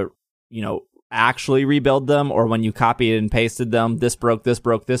have to, actually rebuild them, or when you copied and pasted them, this broke, this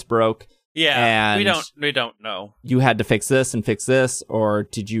broke, this broke? Yeah, and we don't know. You had to fix this and fix this, or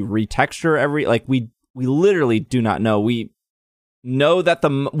did you retexture every? We literally do not know. We know that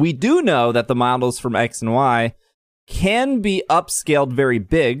we do know that the models from X and Y can be upscaled very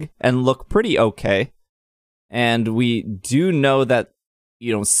big and look pretty okay, and we do know that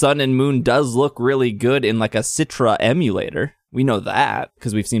Sun and Moon does look really good in a Citra emulator. We know that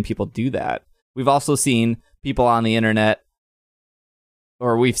because we've seen people do that. We've also seen people on the internet,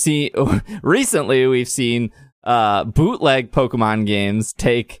 or recently we've seen bootleg Pokemon games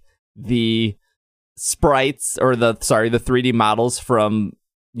take the sprites or the 3D models from,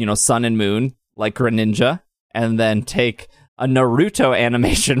 Sun and Moon, like Greninja, and then take a Naruto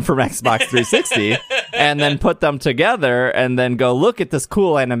animation from Xbox 360 and then put them together and then go, look at this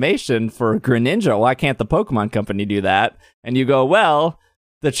cool animation for Greninja. Why can't the Pokemon company do that? And you go, well,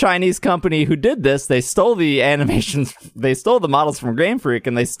 the Chinese company who did this, they stole the animations, they stole the models from Game Freak,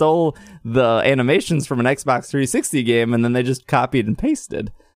 and they stole the animations from an Xbox 360 game, and then they just copied and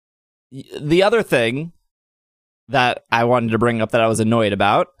pasted. The other thing that I wanted to bring up that I was annoyed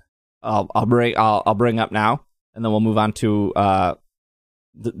about, I'll bring up now, and then we'll move on to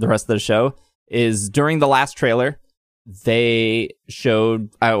the rest of the show, is during the last trailer, they showed,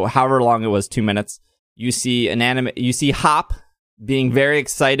 however long it was, 2 minutes, you see Hop being very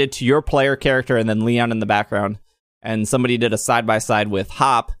excited to your player character, and then Leon in the background. And somebody did a side-by-side with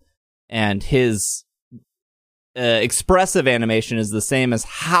Hop, and his expressive animation is the same as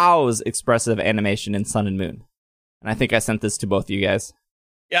Hao's expressive animation in Sun and Moon. And I think I sent this to both of you guys.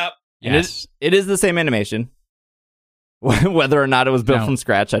 Yep. And Yes. it is the same animation. Whether or not it was built from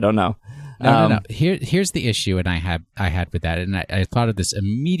scratch, I don't know. No. Here's the issue, and I had with that, and I thought of this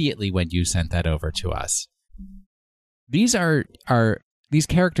immediately when you sent that over to us. These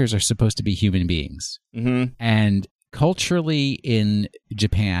characters are supposed to be human beings, and culturally in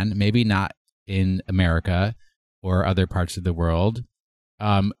Japan, maybe not in America or other parts of the world,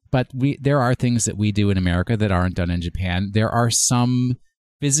 but there are things that we do in America that aren't done in Japan. There are some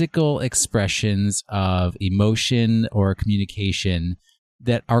physical expressions of emotion or communication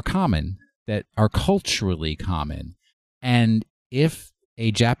that are common, that are culturally common, and if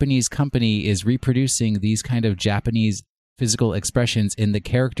a Japanese company is reproducing these kind of Japanese physical expressions in the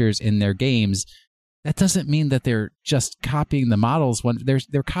characters in their games, that doesn't mean that they're just copying the models. When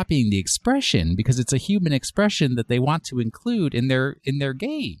they're copying the expression, because it's a human expression that they want to include in their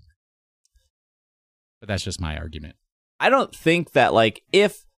game. But that's just my argument. I don't think that, like,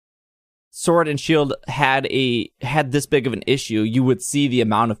 if Sword and Shield had this big of an issue, you would see the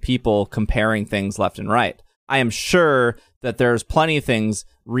amount of people comparing things left and right. I am sure that there's plenty of things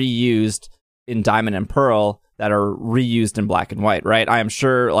reused in Diamond and Pearl that are reused in Black and White, right? I am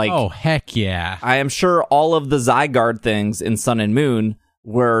sure, like... Oh, heck yeah. I am sure all of the Zygarde things in Sun and Moon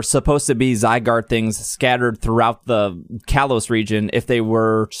were supposed to be Zygarde things scattered throughout the Kalos region if they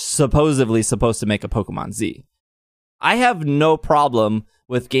were supposedly supposed to make a Pokemon Z. I have no problem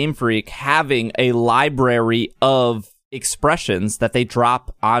with Game Freak having a library of expressions that they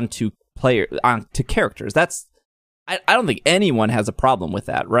drop onto characters. I don't think anyone has a problem with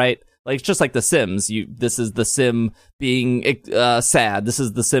that, right? Like, it's just like The Sims. This is the Sim being sad. This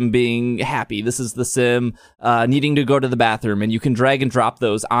is the Sim being happy. This is the Sim needing to go to the bathroom, and you can drag and drop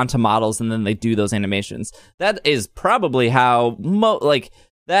those onto models, and then they do those animations. That is probably how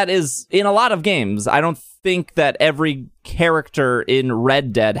that is in a lot of games. I don't think that every character in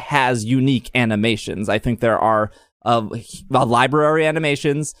Red Dead has unique animations. I think there are library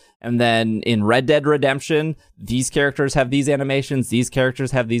animations, and then in Red Dead Redemption, these characters have these animations, these characters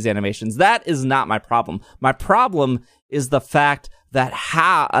have these animations. That is not my problem. My problem is the fact that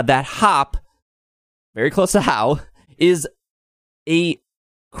Hop, very close to How, is a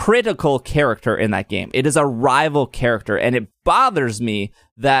critical character in that game. It is a rival character, and it bothers me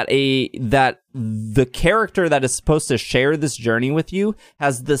that the character that is supposed to share this journey with you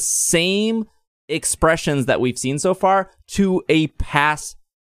has the same expressions that we've seen so far to a past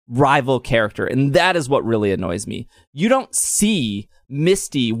rival character, and that is what really annoys me. You don't see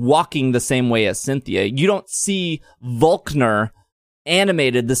Misty walking the same way as Cynthia. You don't see Volkner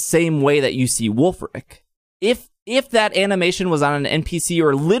animated the same way that you see Wulfric. If that animation was on an NPC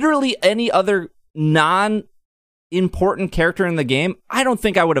or literally any other non-important character in the game, I don't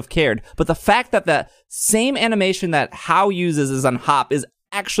think I would have cared. But the fact that the same animation that How uses is on Hop is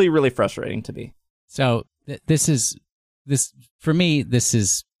actually really frustrating to me. So this for me,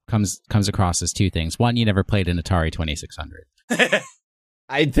 comes across as two things. One, you never played an Atari 2600.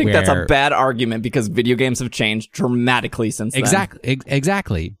 I think that's a bad argument because video games have changed dramatically since then.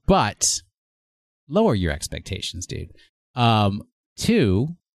 Exactly. But lower your expectations, dude.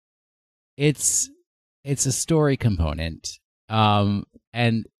 Two, it's a story component.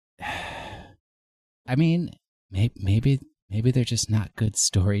 And I mean, maybe they're just not good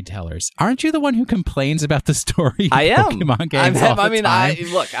storytellers. Aren't you the one who complains about the story? I am. Pokemon games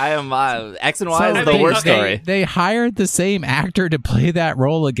I am. X and Y is the worst story. They hired the same actor to play that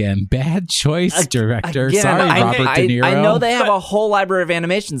role again. Bad choice, director. Again, Sorry, Robert De Niro. I know they have a whole library of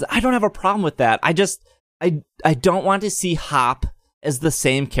animations. I don't have a problem with that. I don't want to see Hop as the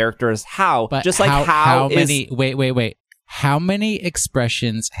same character as How. But just like how many? Wait. How many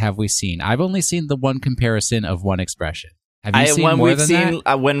expressions have we seen? I've only seen the one comparison of one expression. Have you seen more than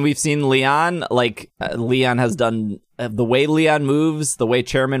that? When we've seen Leon, Leon has done the way Leon moves, the way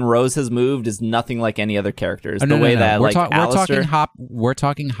Chairman Rose has moved is nothing like any other characters. We're talking Hop. We're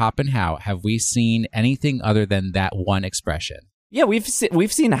talking Hop and How. Have we seen anything other than that one expression? Yeah, we've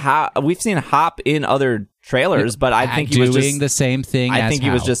seen Hop in other trailers, but I think he was doing the same thing. I think he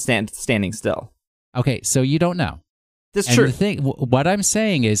was just standing still. Okay, so you don't know. That's true. The thing, what I'm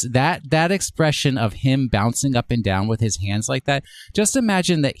saying is that expression of him bouncing up and down with his hands like that, just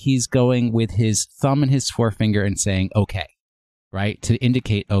imagine that he's going with his thumb and his forefinger and saying, okay, right? To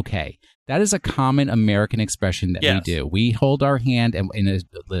indicate okay. That is a common American expression that we do. We hold our hand and in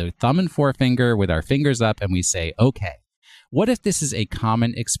the thumb and forefinger with our fingers up and we say, okay. What if this is a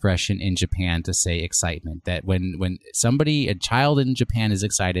common expression in Japan to say excitement? That when a child in Japan is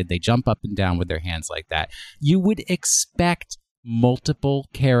excited, they jump up and down with their hands like that. You would expect multiple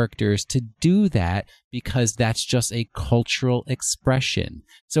characters to do that because that's just a cultural expression.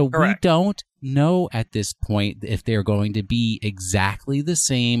 So we don't know at this point if they're going to be exactly the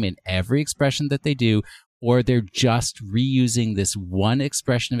same in every expression that they do, or they're just reusing this one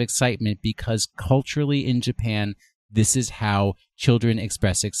expression of excitement because culturally in Japan, this is how children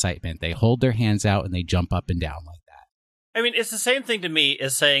express excitement. They hold their hands out and they jump up and down like that. I mean, it's the same thing to me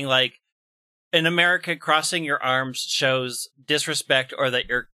as saying, like, in America, crossing your arms shows disrespect or that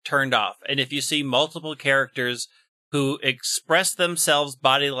you're turned off. And if you see multiple characters who express themselves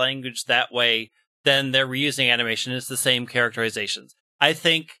body language that way, then they're reusing animation. It's the same characterizations. I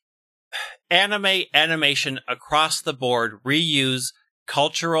think animation across the board reuse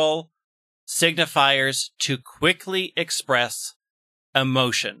cultural signifiers to quickly express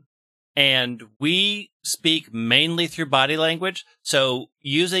emotion. And we speak mainly through body language. So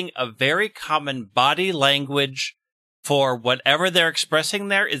using a very common body language for whatever they're expressing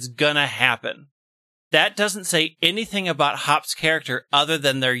there is gonna happen. That doesn't say anything about Hop's character other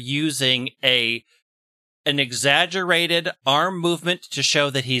than they're using an exaggerated arm movement to show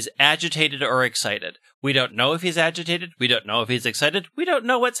that he's agitated or excited. We don't know if he's agitated. We don't know if he's excited. We don't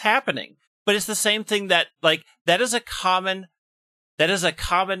know what's happening. But it's the same thing that is a common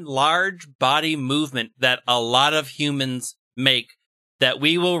large body movement that a lot of humans make that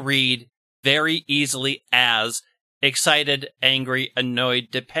we will read very easily as excited, angry, annoyed,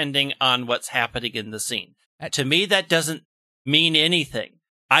 depending on what's happening in the scene. To me, that doesn't mean anything.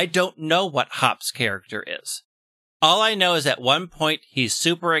 I don't know what Hop's character is. All I know is at one point he's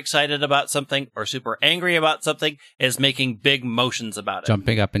super excited about something or super angry about something, is making big motions about it.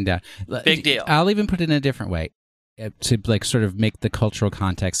 Jumping up and down. Big deal. I'll even put it in a different way to sort of make the cultural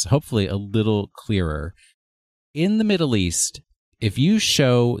context hopefully a little clearer. In the Middle East, if you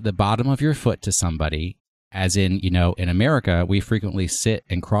show the bottom of your foot to somebody, as in, in America, we frequently sit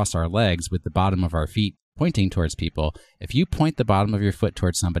and cross our legs with the bottom of our feet pointing towards people. If you point the bottom of your foot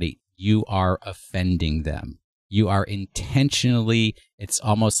towards somebody, you are offending them. You are intentionally, it's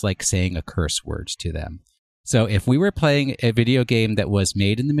almost like saying a curse word to them. So if we were playing a video game that was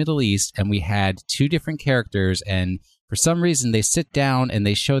made in the Middle East and we had two different characters and for some reason they sit down and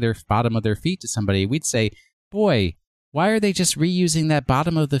they show their bottom of their feet to somebody, we'd say, boy, why are they just reusing that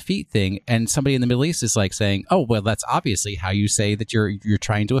bottom of the feet thing? And somebody in the Middle East is like saying, oh, well, that's obviously how you say that you're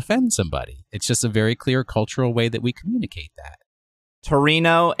trying to offend somebody. It's just a very clear cultural way that we communicate that.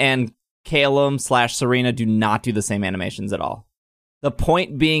 Torino and Calum/Serena do not do the same animations at all. The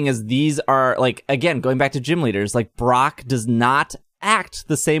point being is these are, again, going back to gym leaders, Brock does not act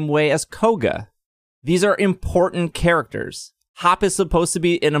the same way as Koga. These are important characters. Hop is supposed to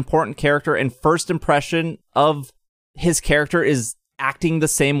be an important character, and first impression of his character is acting the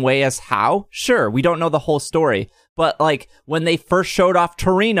same way as Hao. Sure, we don't know the whole story, but when they first showed off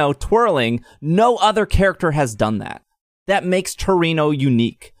Torino twirling, no other character has done that. That makes Torino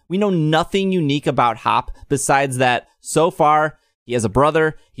unique. We know nothing unique about Hop besides that so far he has a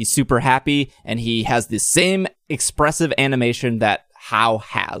brother, he's super happy, and he has the same expressive animation that Hao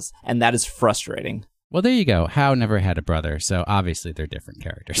has, and that is frustrating. Well, there you go. Hao never had a brother, so obviously they're different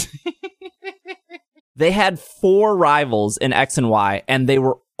characters. They had 4 rivals in X and Y, and they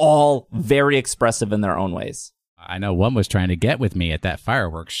were all very expressive in their own ways. I know one was trying to get with me at that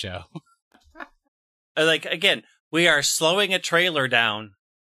fireworks show. Again, we are slowing a trailer down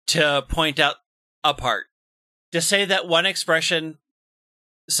to point out a part. To say that one expression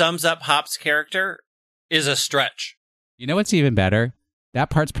sums up Hop's character is a stretch. You know what's even better? That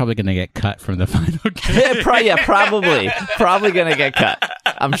part's probably going to get cut from the final game. Probably. Probably going to get cut.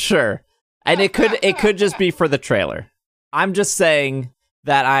 I'm sure. And it could just be for the trailer. I'm just saying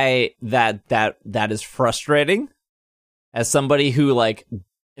that that is frustrating as somebody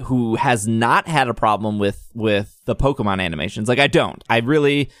who has not had a problem with the Pokemon animations. I don't. I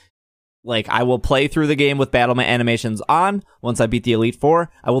really I will play through the game with battle animations on. Once I beat the Elite Four,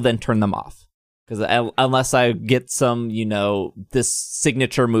 I will then turn them off. Because unless I get some, this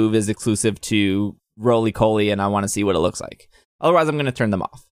signature move is exclusive to Roly-Coly and I want to see what it looks like. Otherwise, I'm going to turn them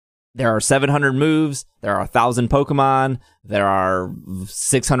off. There are 700 moves. There are 1,000 Pokemon. There are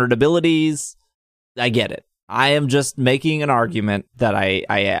 600 abilities. I get it. I am just making an argument that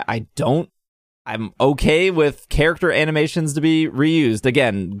I'm okay with character animations to be reused.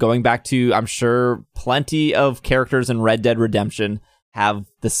 Again, going back to, I'm sure plenty of characters in Red Dead Redemption have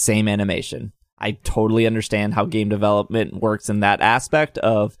the same animation. I totally understand how game development works in that aspect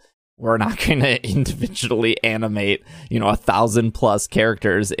of we're not going to individually animate, 1,000+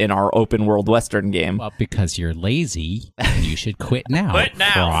 characters in our open world Western game. Well, because you're lazy, you should quit now. Quit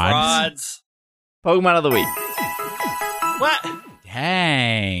now, frauds. Pokemon of the week. What?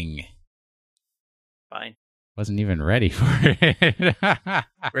 Dang. Fine. Wasn't even ready for it.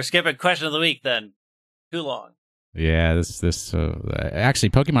 We're skipping question of the week then. Too long. Yeah, actually,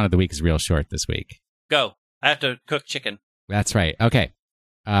 Pokemon of the week is real short this week. Go. I have to cook chicken. That's right. Okay.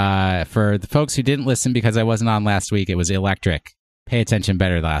 For the folks who didn't listen because I wasn't on last week, it was electric. Pay attention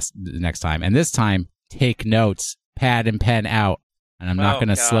better next time. And this time, take notes, pad and pen out. And I'm not going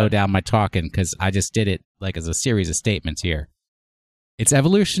to slow down my talking because I just did it as a series of statements here. Its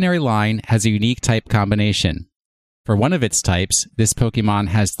evolutionary line has a unique type combination. For one of its types, this Pokemon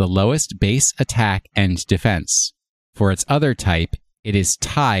has the lowest base attack and defense. For its other type, it is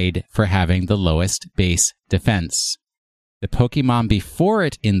tied for having the lowest base defense. The Pokemon before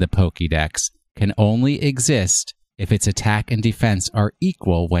it in the Pokédex can only exist if its attack and defense are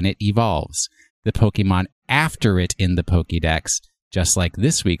equal when it evolves. The Pokemon after it in the Pokédex, just like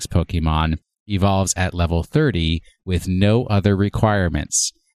this week's Pokemon, evolves at level 30 with no other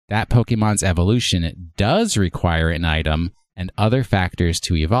requirements. That Pokemon's evolution does require an item and other factors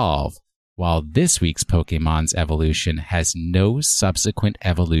to evolve, while this week's Pokemon's evolution has no subsequent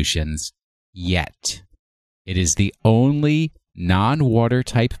evolutions yet. It is the only non-water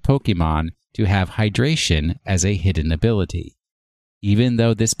type Pokemon to have hydration as a hidden ability. Even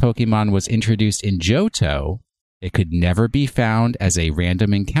though this Pokemon was introduced in Johto, it could never be found as a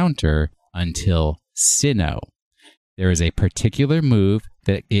random encounter until Sinnoh. There is a particular move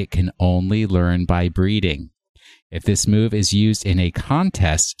that it can only learn by breeding. If this move is used in a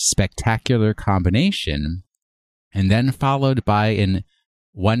contest spectacular combination, and then followed by an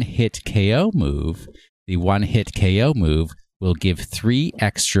one-hit KO move, the one-hit KO move will give 3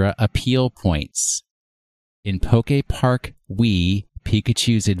 extra appeal points. In Poke Park Wii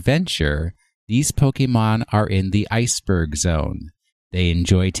Pikachu's Adventure, these Pokemon are in the Iceberg Zone. They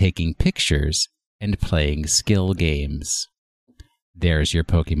enjoy taking pictures and playing skill games. There's your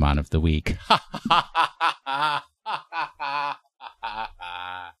Pokemon of the week.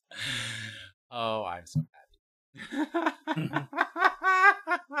 Oh, I'm so happy.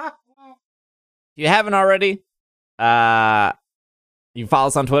 If you haven't already, you can follow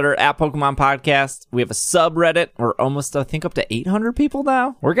us on Twitter at Pokemon Podcast. We have a subreddit. We're almost, I think, up to 800 people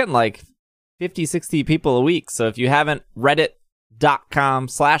now. We're getting like 50, 60 people a week. So if you haven't,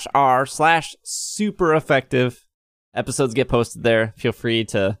 reddit.com/r/super effective. Episodes get posted there. Feel free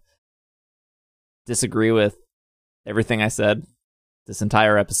to disagree with everything I said this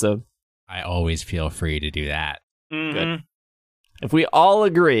entire episode. I always feel free to do that. Mm-hmm. Good. If we all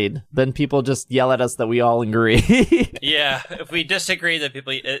agreed, then people just yell at us that we all agree. Yeah, if we disagree, that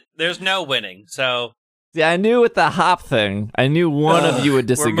there's no winning. So yeah, I knew with the hop thing, I knew one of you would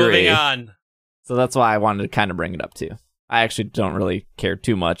disagree. We're moving on. So that's why I wanted to kind of bring it up too. I actually don't really care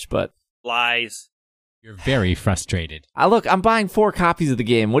too much, but Lies. You're very frustrated. Look, I'm buying 4 copies of the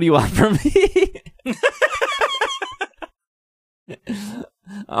game. What do you want from me?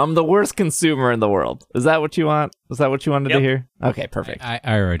 I'm the worst consumer in the world. Is that what you want? Is that what you wanted to hear? Okay, perfect. I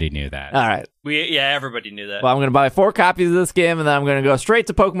already knew that. All right. Everybody knew that. Well, I'm going to buy 4 copies of this game, and then I'm going to go straight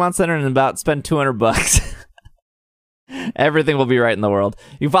to Pokemon Center and about spend $200. Everything will be right in the world.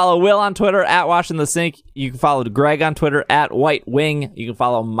 You can follow Will on Twitter at Washing the Sink. You can follow Greg on Twitter at White Wing. You can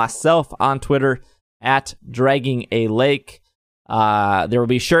follow myself on Twitter at Dragging a Lake. There will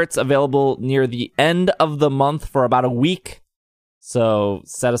be shirts available near the end of the month for about a week. So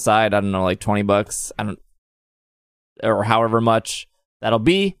set aside, I don't know, like $20. Or however much that'll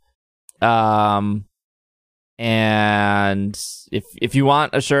be. And if you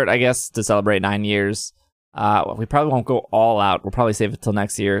want a shirt, I guess, to celebrate 9 years, we probably won't go all out. We'll probably save it till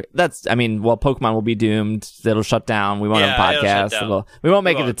next year. Pokemon will be doomed. It'll shut down. We won't have a podcast. We won't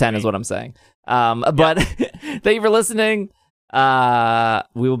make it to 10 is what I'm saying. But thank you for listening.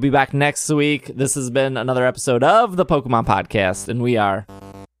 We will be back next week. This has been another episode of the Pokemon Podcast, and we are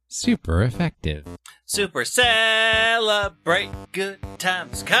super effective. Super celebrate good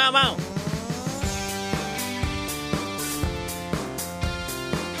times. Come on.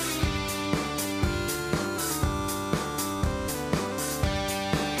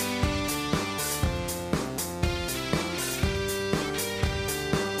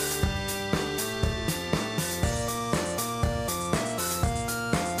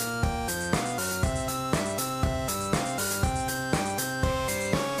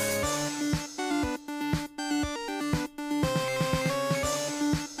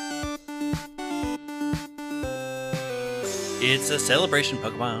 It's a celebration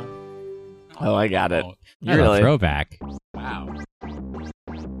Pokemon. Oh, I got it. You're Really? a throwback. Wow.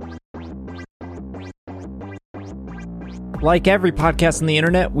 Like every podcast on the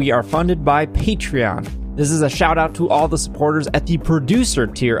internet, we are funded by Patreon. This is a shout out to all the supporters at the producer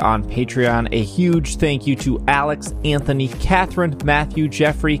tier on Patreon. A huge thank you to Alex, Anthony, Catherine, Matthew,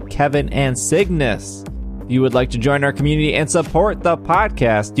 Jeffrey, Kevin, and Cygnus. If you would like to join our community and support the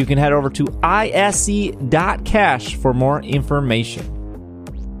podcast, you can head over to isc.cash for more information.